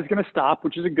supply is going to stop,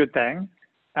 which is a good thing.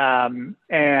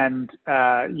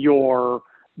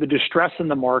 The distress in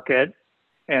the market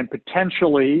and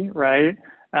potentially, right,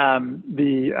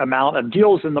 the amount of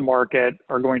deals in the market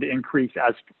are going to increase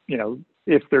as,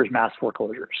 if there's mass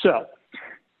foreclosure. So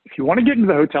if you want to get into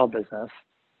the hotel business,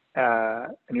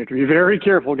 and you have to be very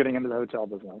careful getting into the hotel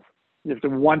business, you have to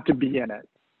want to be in it.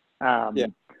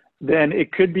 Then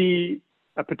it could be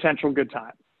a potential good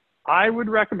time. I would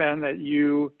recommend that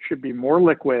you should be more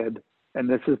liquid, and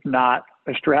this is not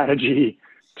a strategy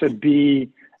to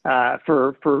be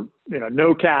for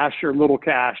no cash or little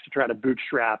cash to try to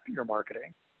bootstrap your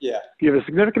marketing. Yeah. If you have a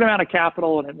significant amount of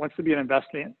capital and it wants to be an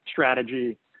investment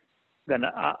strategy, then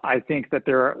I think that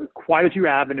there are quite a few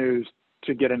avenues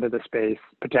to get into the space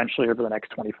potentially over the next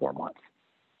 24 months.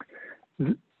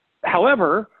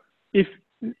 However, if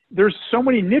there's so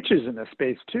many niches in this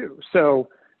space too. So,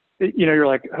 you're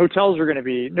like, hotels are going to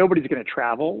be, nobody's going to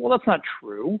travel. Well, that's not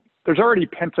true. There's already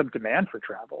pent-up demand for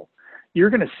travel. You're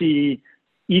going to see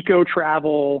eco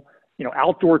travel,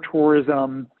 outdoor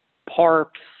tourism,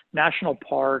 parks, national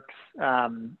parks.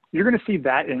 You're going to see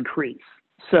that increase.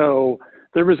 So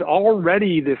there was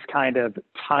already this kind of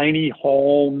tiny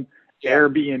home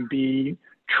Airbnb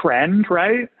trend,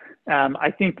 right?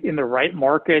 I think in the right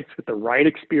markets with the right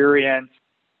experience,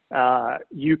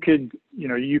 you could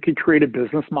create a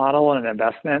business model and an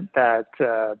investment that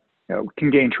can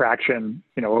gain traction,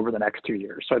 over the next 2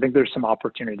 years. So I think there's some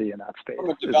opportunity in that space.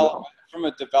 From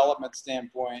a development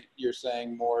standpoint, you're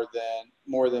saying more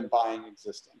than buying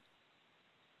existing.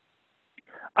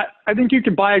 I think you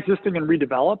can buy existing and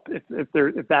redevelop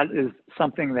if that is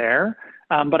something there.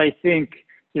 But I think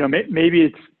maybe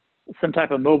it's some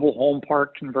type of mobile home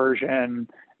park conversion.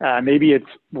 Maybe it's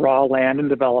raw land and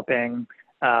developing.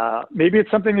 Maybe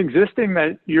it's something existing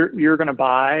that you're going to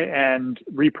buy and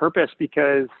repurpose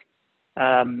because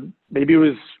maybe it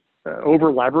was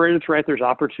over leveraged, right? There's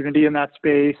opportunity in that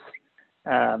space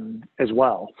as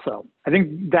well. So I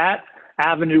think that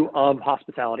avenue of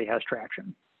hospitality has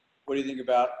traction. What do you think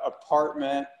about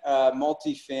apartment,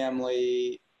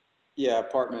 multifamily,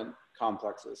 apartment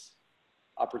complexes?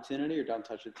 Opportunity or don't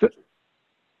touch it?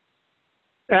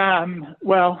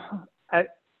 Well,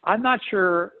 I'm not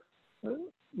sure.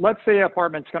 Let's say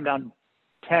apartments come down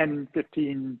 10,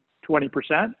 15,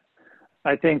 20%.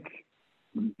 I think,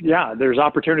 there's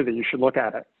opportunity. You should look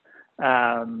at it.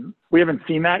 We haven't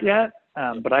seen that yet,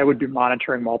 but I would be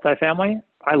monitoring multifamily.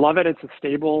 I love it. It's a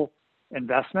stable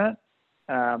investment.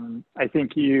 I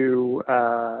think you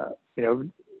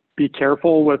be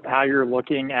careful with how you're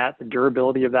looking at the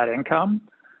durability of that income,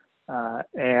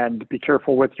 and be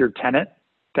careful with your tenant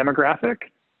demographic.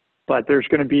 But there's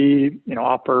going to be,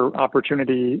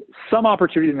 opportunity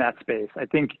in that space. I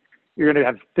think you're going to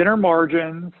have thinner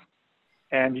margins,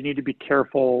 and you need to be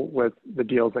careful with the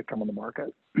deals that come on the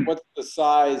market. What's the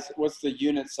size? What's the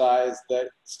unit size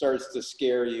that starts to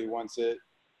scare you once it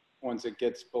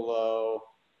gets below?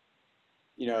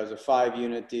 As a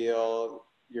 5-unit deal,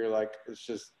 you're like, it's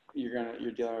just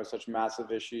you're dealing with such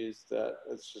massive issues that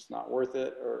it's just not worth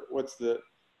it. Or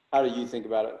how do you think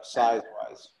about it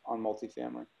size-wise on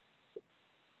multifamily?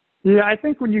 Yeah, I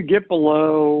think when you get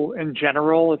below, in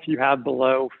general, if you have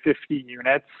below 50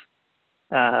 units,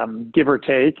 give or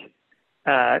take,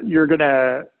 you're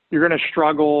gonna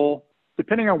struggle,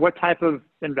 depending on what type of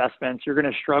investments, you're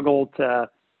gonna struggle to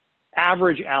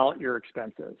average out your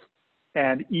expenses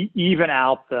and even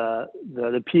out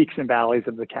the peaks and valleys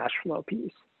of the cash flow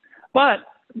piece. But,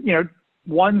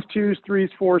 1s, 2s,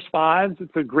 3s, 4s, 5s,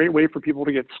 it's a great way for people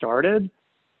to get started.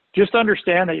 Just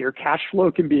understand that your cash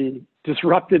flow can be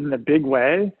disrupted in a big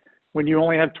way when you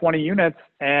only have 20 units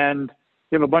and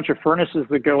you have a bunch of furnaces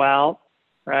that go out,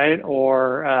 right?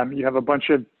 Or you have a bunch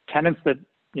of tenants that,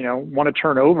 want to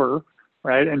turn over,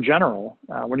 right? In general,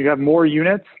 when you have more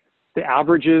units, the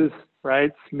averages,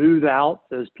 right, smooth out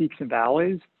those peaks and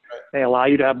valleys. Right. They allow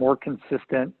you to have more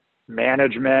consistent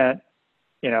management,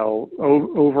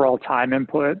 overall time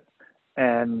input.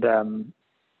 And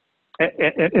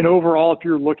overall, if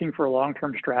you're looking for a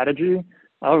long-term strategy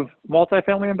of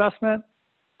multifamily investment,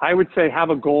 I would say have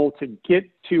a goal to get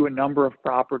to a number of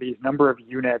properties, number of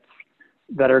units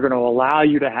that are going to allow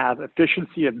you to have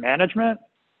efficiency of management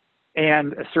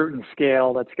and a certain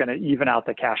scale that's going to even out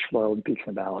the cash flow in peaks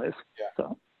and valleys. Yeah.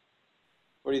 So,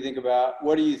 what do you think about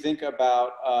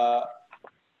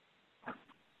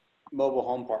mobile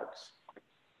home parks?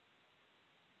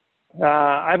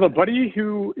 I have a buddy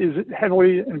who is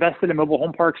heavily invested in mobile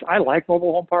home parks. I like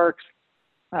mobile home parks.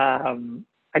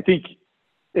 I think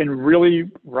in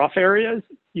really rough areas,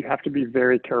 you have to be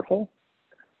very careful.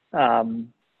 And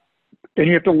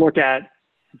you have to look at,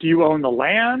 do you own the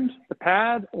land, the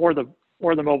pad, or the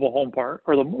mobile home park,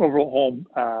 or the mobile home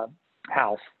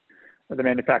house, or the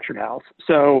manufactured house?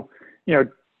 So,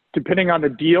 depending on the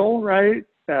deal, right,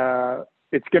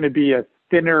 it's going to be a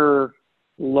thinner,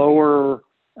 lower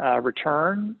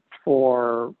return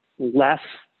for less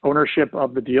ownership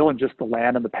of the deal and just the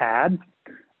land and the pad,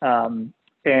 and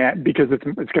because it's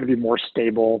going to be more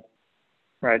stable,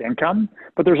 right, income.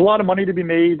 But there's a lot of money to be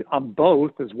made on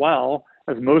both as well,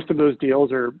 as most of those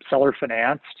deals are seller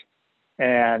financed,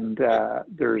 and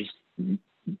there's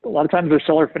a lot of times they're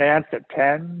seller financed at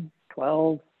 10,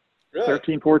 12, really?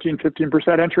 13, 14,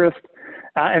 15% interest.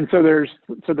 And so there's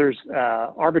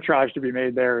arbitrage to be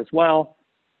made there as well.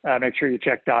 Make sure you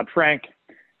check Dodd-Frank.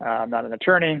 I'm not an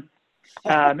attorney.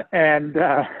 But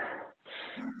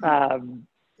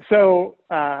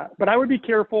I would be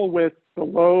careful with the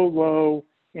low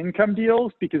income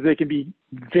deals because they can be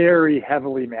very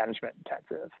heavily management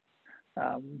intensive.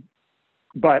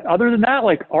 But other than that,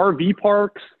 like RV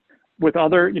parks with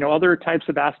other types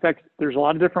of aspects, there's a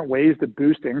lot of different ways to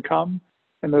boost income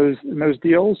in those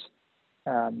deals.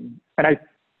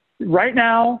 Right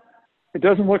now, it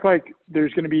doesn't look like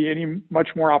there's going to be any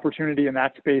much more opportunity in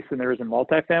that space than there is in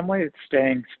multifamily. It's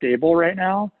staying stable right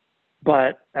now,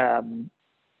 but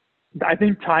I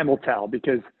think time will tell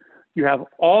because you have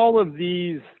all of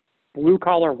these blue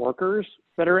collar workers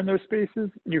that are in those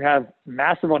spaces. You have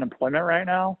massive unemployment right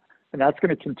now, and that's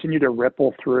going to continue to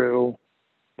ripple through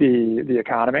the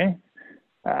economy.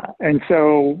 And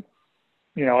so,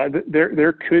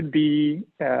 there could be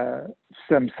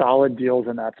some solid deals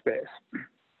in that space.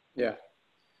 Yeah.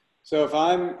 So if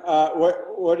I'm,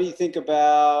 what do you think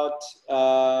about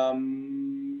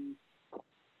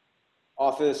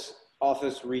office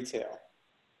retail?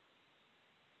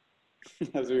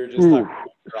 As we were just talking about.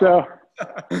 So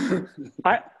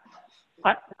I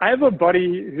have a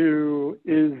buddy who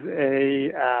is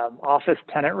a office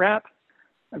tenant rep,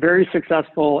 very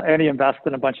successful, and he invests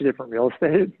in a bunch of different real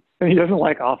estate. And he doesn't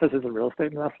like office as a real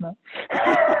estate investment.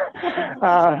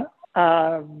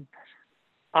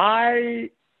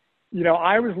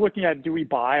 I was looking at, do we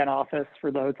buy an office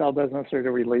for the hotel business or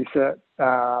do we lease it? And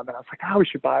I was like, we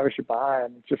should buy.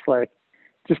 And it's just like,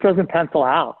 just doesn't pencil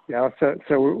out,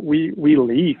 So we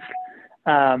lease,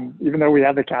 even though we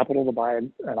have the capital to buy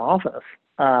an office.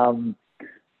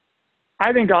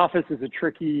 I think office is a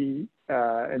tricky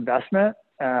investment.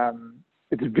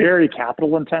 It's very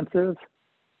capital intensive,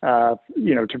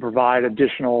 to provide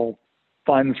additional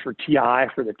funds for TI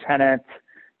for the tenants.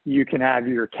 You can have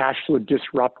your cash flow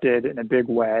disrupted in a big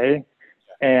way.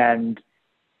 And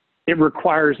it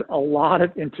requires a lot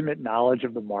of intimate knowledge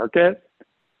of the market.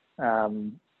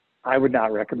 I would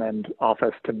not recommend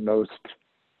office to most,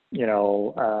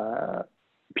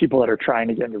 people that are trying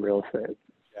to get into real estate.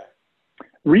 Yeah.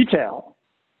 Retail.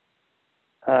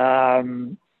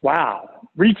 Wow.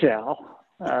 Retail.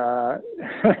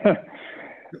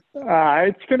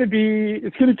 It's going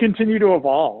to continue to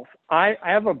evolve. I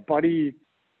have a buddy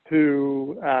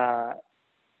who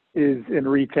is in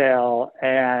retail,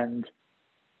 and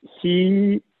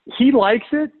he likes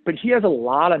it, but he has a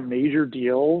lot of major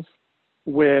deals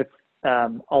with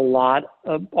a lot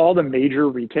of all the major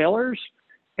retailers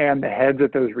and the heads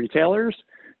at those retailers.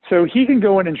 So he can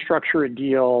go in and structure a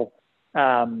deal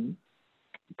and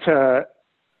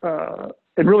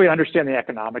really understand the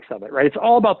economics of it, right? It's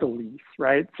all about the lease,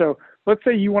 right? So let's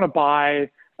say you want to buy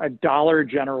a Dollar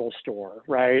General store,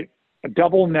 right? A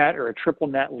double net or a triple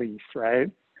net lease, right?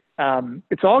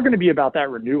 It's all going to be about that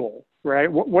renewal,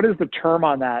 right? What is the term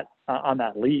on that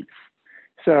lease?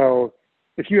 So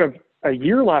if you have a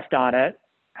year left on it,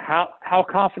 how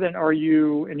confident are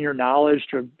you in your knowledge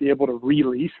to be able to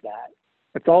release that?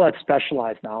 It's all that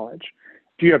specialized knowledge.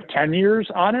 Do you have 10 years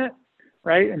on it,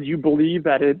 right? And you believe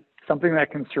that it's something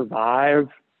that can survive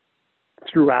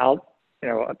throughout,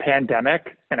 a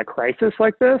pandemic and a crisis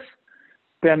like this,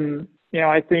 then,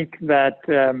 I think that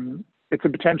it's a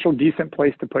potential decent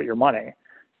place to put your money.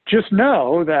 Just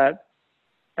know that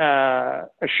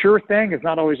a sure thing is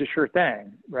not always a sure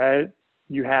thing, right?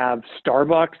 You have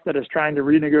Starbucks that is trying to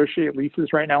renegotiate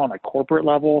leases right now on a corporate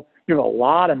level. You have a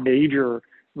lot of major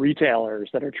retailers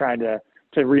that are trying to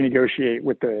renegotiate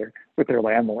with their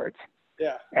landlords.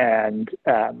 Yeah. And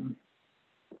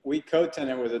we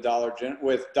co-tenant with Dollar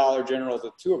General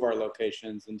at 2 of our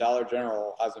locations, and Dollar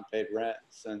General hasn't paid rent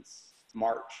since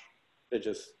March. They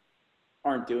just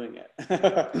aren't doing it.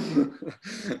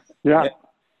 Yeah.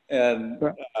 And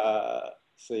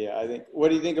so yeah, I think. What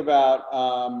do you think about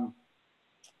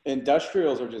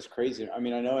industrials are just crazy. I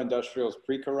mean, I know industrials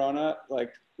pre-corona,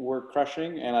 like were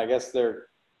crushing, and I guess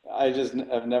I just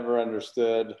have never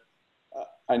understood.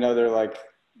 I know they're like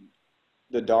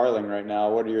the darling right now.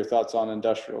 What are your thoughts on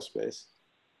industrial space?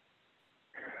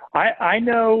 I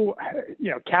know,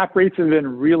 cap rates have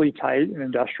been really tight in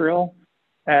industrial,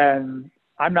 and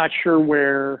I'm not sure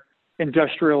where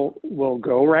industrial will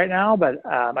go right now, but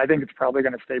I think it's probably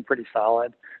going to stay pretty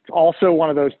solid. It's also one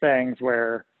of those things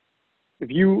where if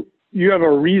you have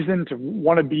a reason to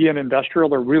want to be in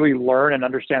industrial or really learn and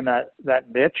understand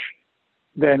that niche,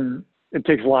 then it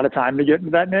takes a lot of time to get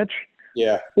into that niche.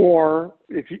 Yeah. Or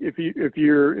if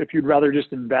you'd rather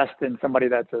just invest in somebody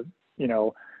that's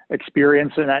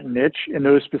experience in that niche in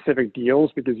those specific deals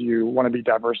because you want to be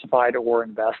diversified or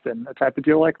invest in a type of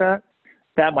deal like that,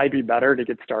 that might be better to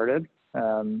get started,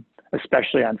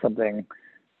 especially on something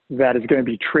that is going to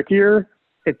be trickier.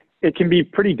 It can be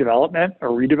pretty development or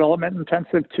redevelopment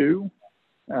intensive too.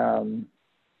 Anytime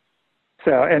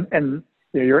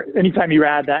you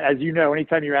add that, as you know,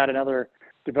 anytime you add another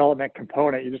development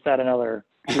component, you just add another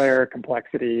layer of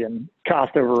complexity and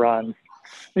cost overruns.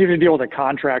 You need to deal with a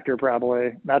contractor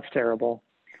probably. That's terrible.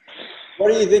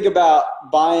 What do you think about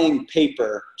buying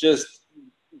paper? Just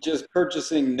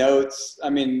purchasing notes.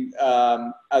 I mean,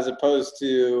 as opposed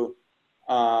to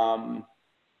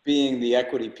being the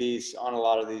equity piece on a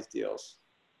lot of these deals.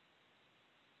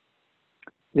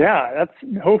 Yeah, that's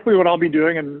hopefully what I'll be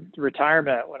doing in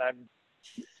retirement when I'm,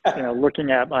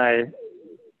 looking at my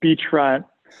beachfront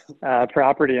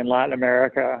property in Latin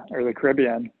America or the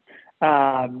Caribbean.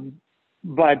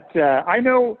 But I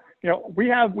know, we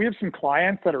have some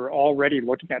clients that are already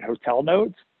looking at hotel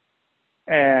notes,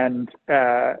 and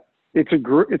it's a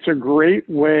great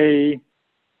way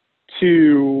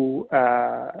to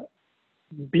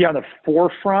be on the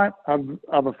forefront of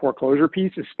a foreclosure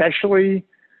piece, especially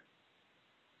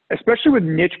with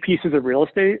niche pieces of real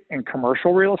estate and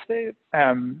commercial real estate,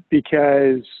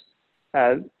 because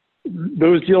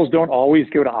those deals don't always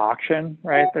go to auction,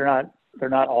 right? They're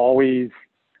not always,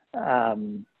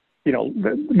 most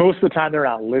of the time they're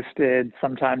not listed.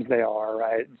 Sometimes they are,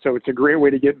 right? So it's a great way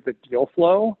to get into the deal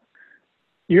flow.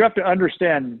 You have to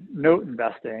understand note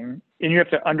investing, and you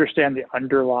have to understand the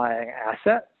underlying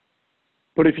asset.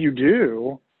 But if you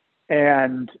do,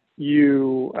 and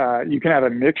you can have a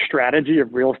mixed strategy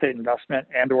of real estate investment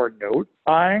and or note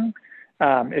buying,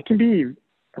 it can be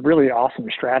a really awesome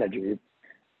strategy.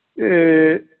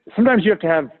 Sometimes you have to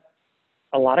have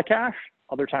a lot of cash.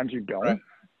 Other times you don't.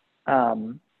 Right.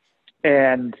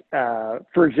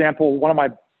 For example, one of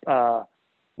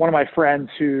my friends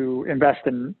who invests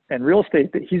in real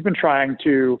estate, he's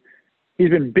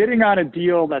been bidding on a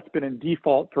deal that's been in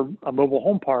default for a mobile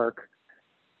home park.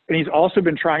 And he's also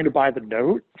been trying to buy the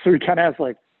note. So he kind of has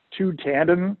like two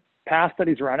tandem paths that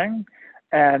he's running.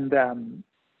 And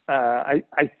I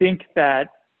think that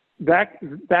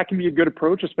can be a good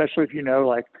approach, especially if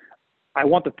like, I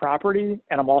want the property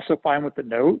and I'm also fine with the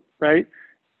note, right?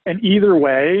 And either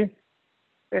way,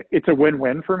 it's a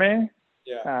win-win for me.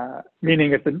 Yeah.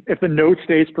 Meaning if the note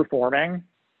stays performing,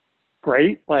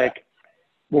 great. Like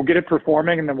we'll get it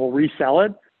performing and then we'll resell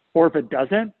it. Or if it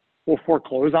doesn't, we'll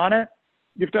foreclose on it.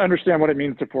 You have to understand what it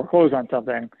means to foreclose on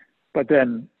something, but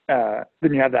then you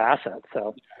have the asset.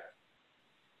 So.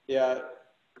 Yeah.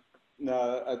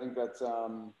 No, I think that's,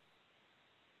 and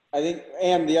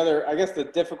I guess the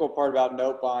difficult part about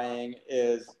note buying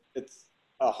is it's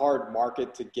a hard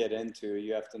market to get into.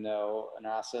 You have to know an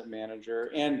asset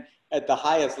manager, and at the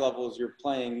highest levels, you're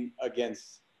playing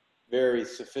against very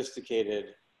sophisticated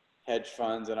hedge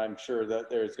funds. And I'm sure that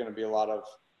there's going to be a lot of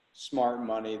smart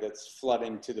money that's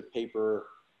flooding to the paper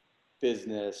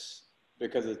business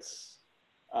because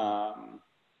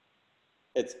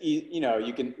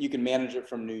you can manage it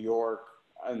from New York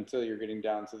until you're getting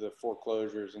down to the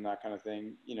foreclosures and that kind of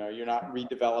thing. You're not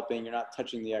redeveloping, you're not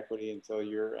touching the equity until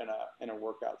you're in a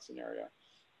workout scenario.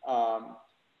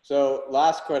 So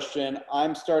last question,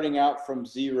 I'm starting out from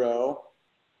zero.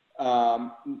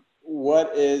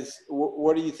 What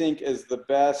do you think is the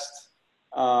best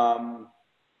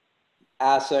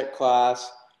asset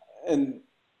class, and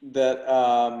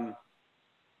that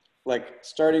like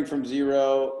starting from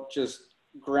zero, just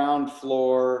ground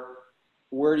floor,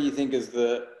 where do you think is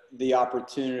the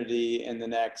opportunity in the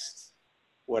next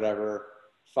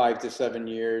 5 to 7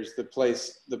 years, the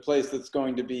place that's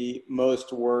going to be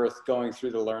most worth going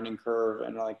through the learning curve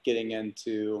and like getting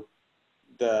into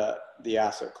the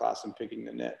asset class and picking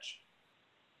the niche?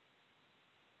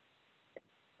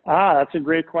 That's a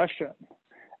great question.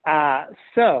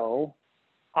 So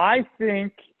I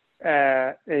think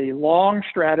a long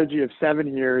strategy of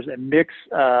 7 years, a mix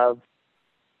of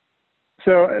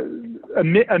So a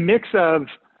mix of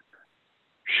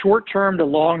short-term to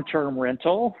long-term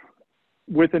rental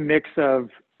with a mix of,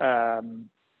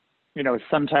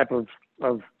 some type of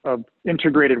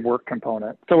integrated work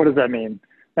component. So what does that mean?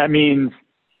 That means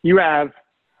you have,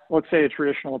 let's say, a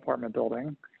traditional apartment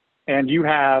building, and you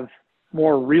have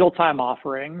more real-time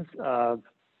offerings of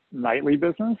nightly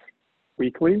business,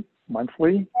 weekly,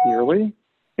 monthly, yearly,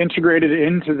 integrated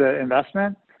into the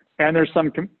investment. And there's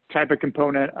some type of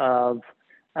component of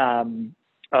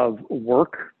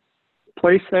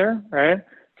workplace there, right?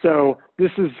 So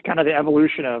this is kind of the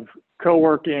evolution of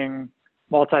co-working,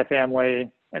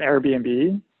 multifamily, and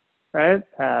Airbnb, right?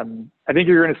 I think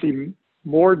you're going to see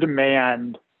more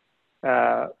demand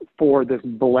for this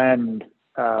blend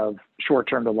of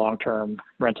short-term to long-term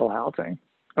rental housing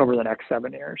over the next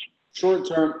 7 years.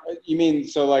 Short-term, you mean,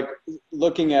 so like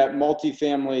looking at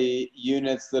multifamily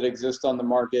units that exist on the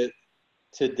market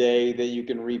today that you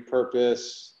can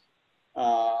repurpose,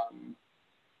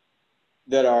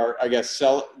 that are, I guess,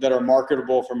 that are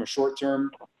marketable from a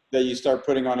short-term that you start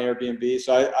putting on Airbnb.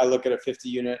 So I look at a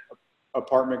 50-unit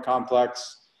apartment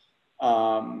complex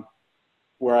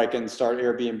where I can start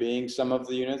Airbnb-ing some of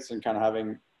the units and kind of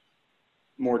having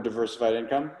more diversified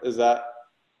income. Is that?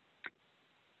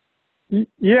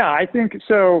 Yeah, I think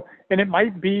so. And it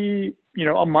might be,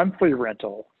 a monthly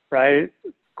rental, right?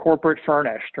 Corporate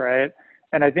furnished, right?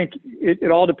 And I think it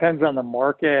all depends on the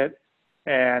market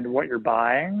and what you're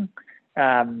buying.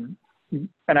 And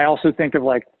I also think of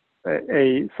like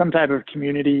some type of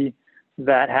community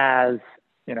that has,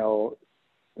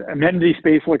 amenity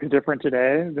space looks different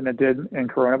today than it did in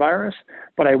coronavirus.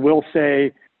 But I will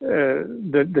say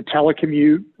the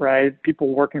telecommute, right?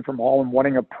 People working from home and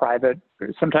wanting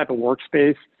some type of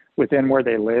workspace within where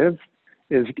they live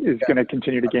is going to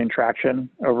continue to gain traction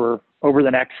over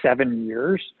the next 7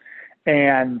 years.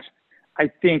 And I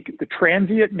think the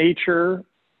transient nature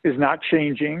is not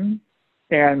changing.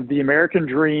 And the American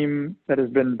dream that has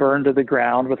been burned to the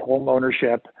ground with home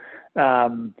ownership,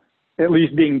 at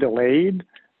least being delayed,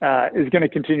 is going to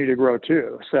continue to grow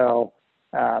too. So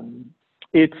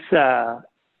it's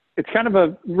kind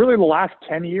of really the last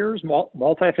 10 years,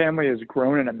 multifamily has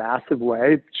grown in a massive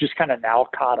way. It's just kind of now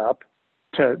caught up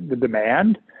to the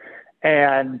demand.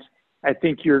 And I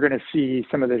think you're going to see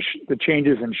some of the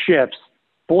changes and shifts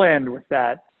blend with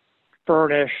that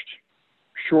furnished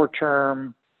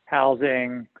short-term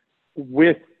housing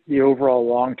with the overall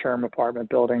long-term apartment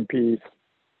building piece,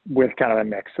 with kind of a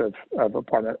mix of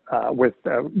apartment, with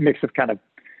a mix of kind of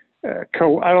I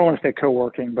don't want to say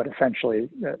co-working, but essentially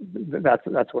that's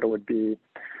what it would be.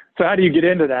 So how do you get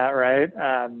into that, right?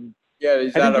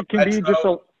 Is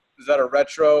that a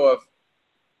retro of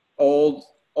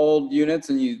old units,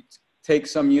 and you take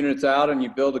some units out and you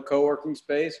build a co-working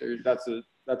space, or that's a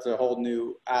whole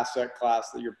new asset class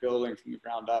that you're building from the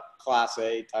ground up, Class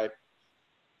A type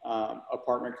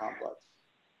apartment complex?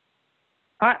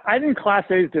 I think Class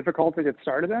A is difficult to get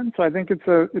started in. So I think it's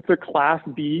a Class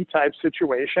B type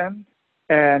situation,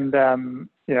 and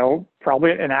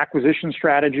probably an acquisition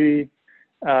strategy,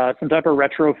 some type of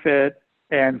retrofit,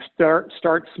 and start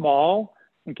small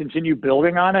and continue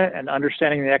building on it and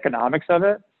understanding the economics of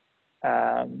it.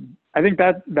 I think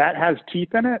that has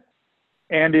teeth in it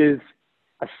and is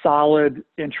a solid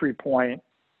entry point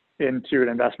into an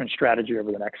investment strategy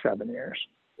over the next 7 years.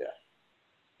 Yeah,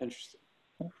 interesting.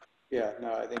 Yeah,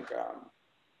 no, I think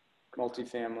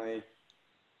multifamily.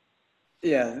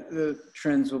 Yeah, the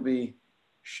trends will be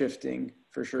shifting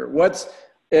for sure.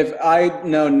 If I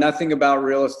know nothing about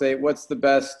real estate, what's the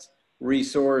best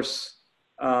resource,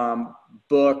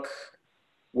 book,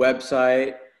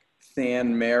 website,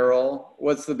 Than Merrill?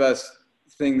 What's the best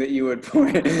thing that you would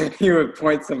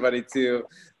point somebody to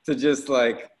just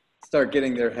like start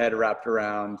getting their head wrapped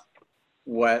around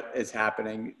what is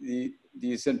happening? Do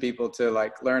you send people to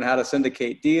like learn how to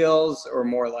syndicate deals, or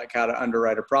more like how to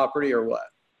underwrite a property, or what?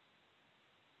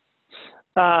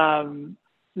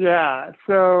 Yeah.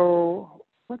 So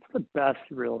what's the best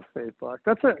real estate book?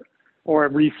 Or a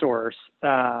resource?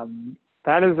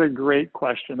 That is a great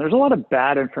question. There's a lot of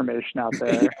bad information out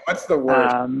there. Yeah, what's the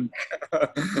worst?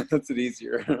 That's it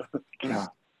easier.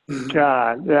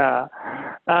 God, yeah.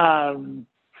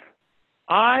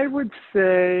 I would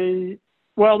say,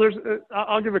 well,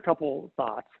 I'll give a couple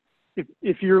thoughts.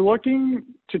 If you're looking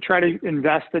to try to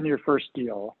invest in your first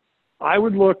deal, I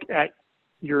would look at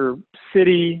your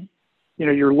city,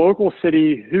 your local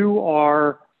city, who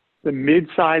are the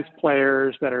mid-sized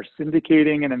players that are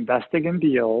syndicating and investing in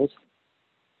deals,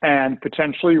 and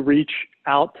potentially reach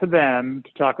out to them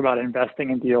to talk about investing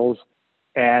in deals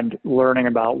and learning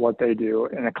about what they do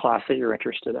in a class that you're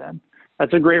interested in.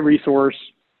 That's a great resource.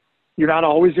 You're not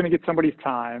always going to get somebody's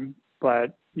time,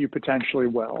 but you potentially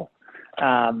will.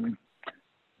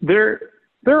 There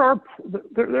are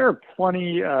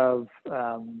plenty of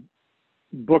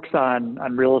books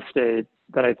on real estate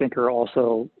that I think are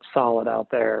also solid out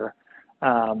there.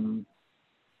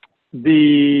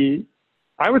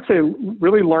 I would say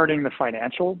really learning the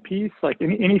financial piece, like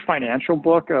any financial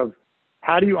book of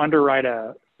how do you underwrite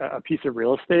a piece of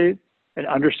real estate and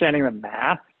understanding the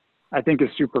math, I think is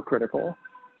super critical.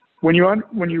 When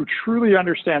you truly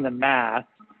understand the math,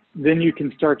 then you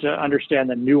can start to understand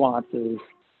the nuances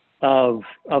of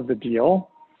the deal.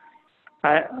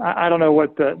 I don't know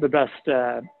what the best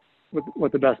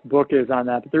book is on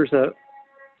that, but there's a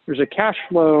cash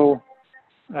flow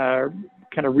kind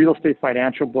of real estate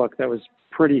financial book that was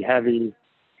pretty heavy.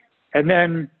 And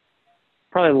then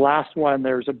probably the last one,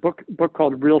 there's a book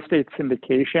called Real Estate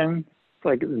Syndication. It's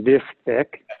like this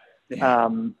thick.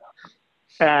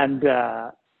 And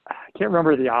I can't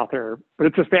remember the author, but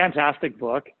it's a fantastic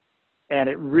book. And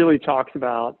it really talks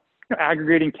about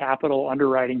aggregating capital,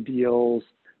 underwriting deals,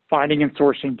 finding and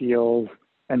sourcing deals,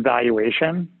 and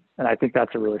valuation. And I think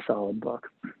that's a really solid book.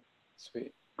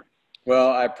 Sweet.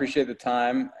 Well, I appreciate the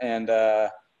time, and I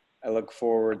look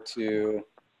forward to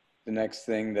the next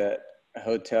thing that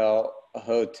Hotel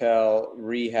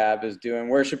Rehab is doing.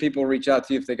 Where should people reach out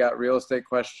to you if they got real estate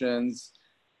questions?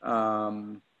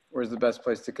 Where's the best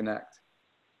place to connect?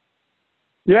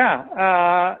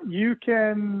 Yeah, you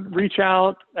can reach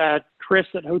out at Chris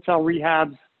at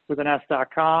hotelrehabs with an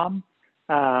s.com,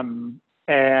 or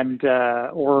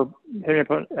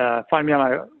find me on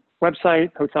my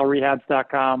website,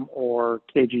 hotelrehabs.com or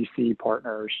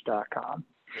kgcpartners.com.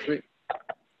 Sweet. All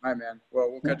right, man.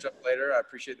 Well, we'll catch up later. I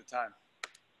appreciate the time.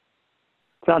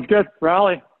 Sounds good.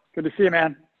 Raleigh, good to see you,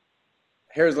 man.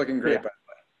 Hair's looking great, Yeah.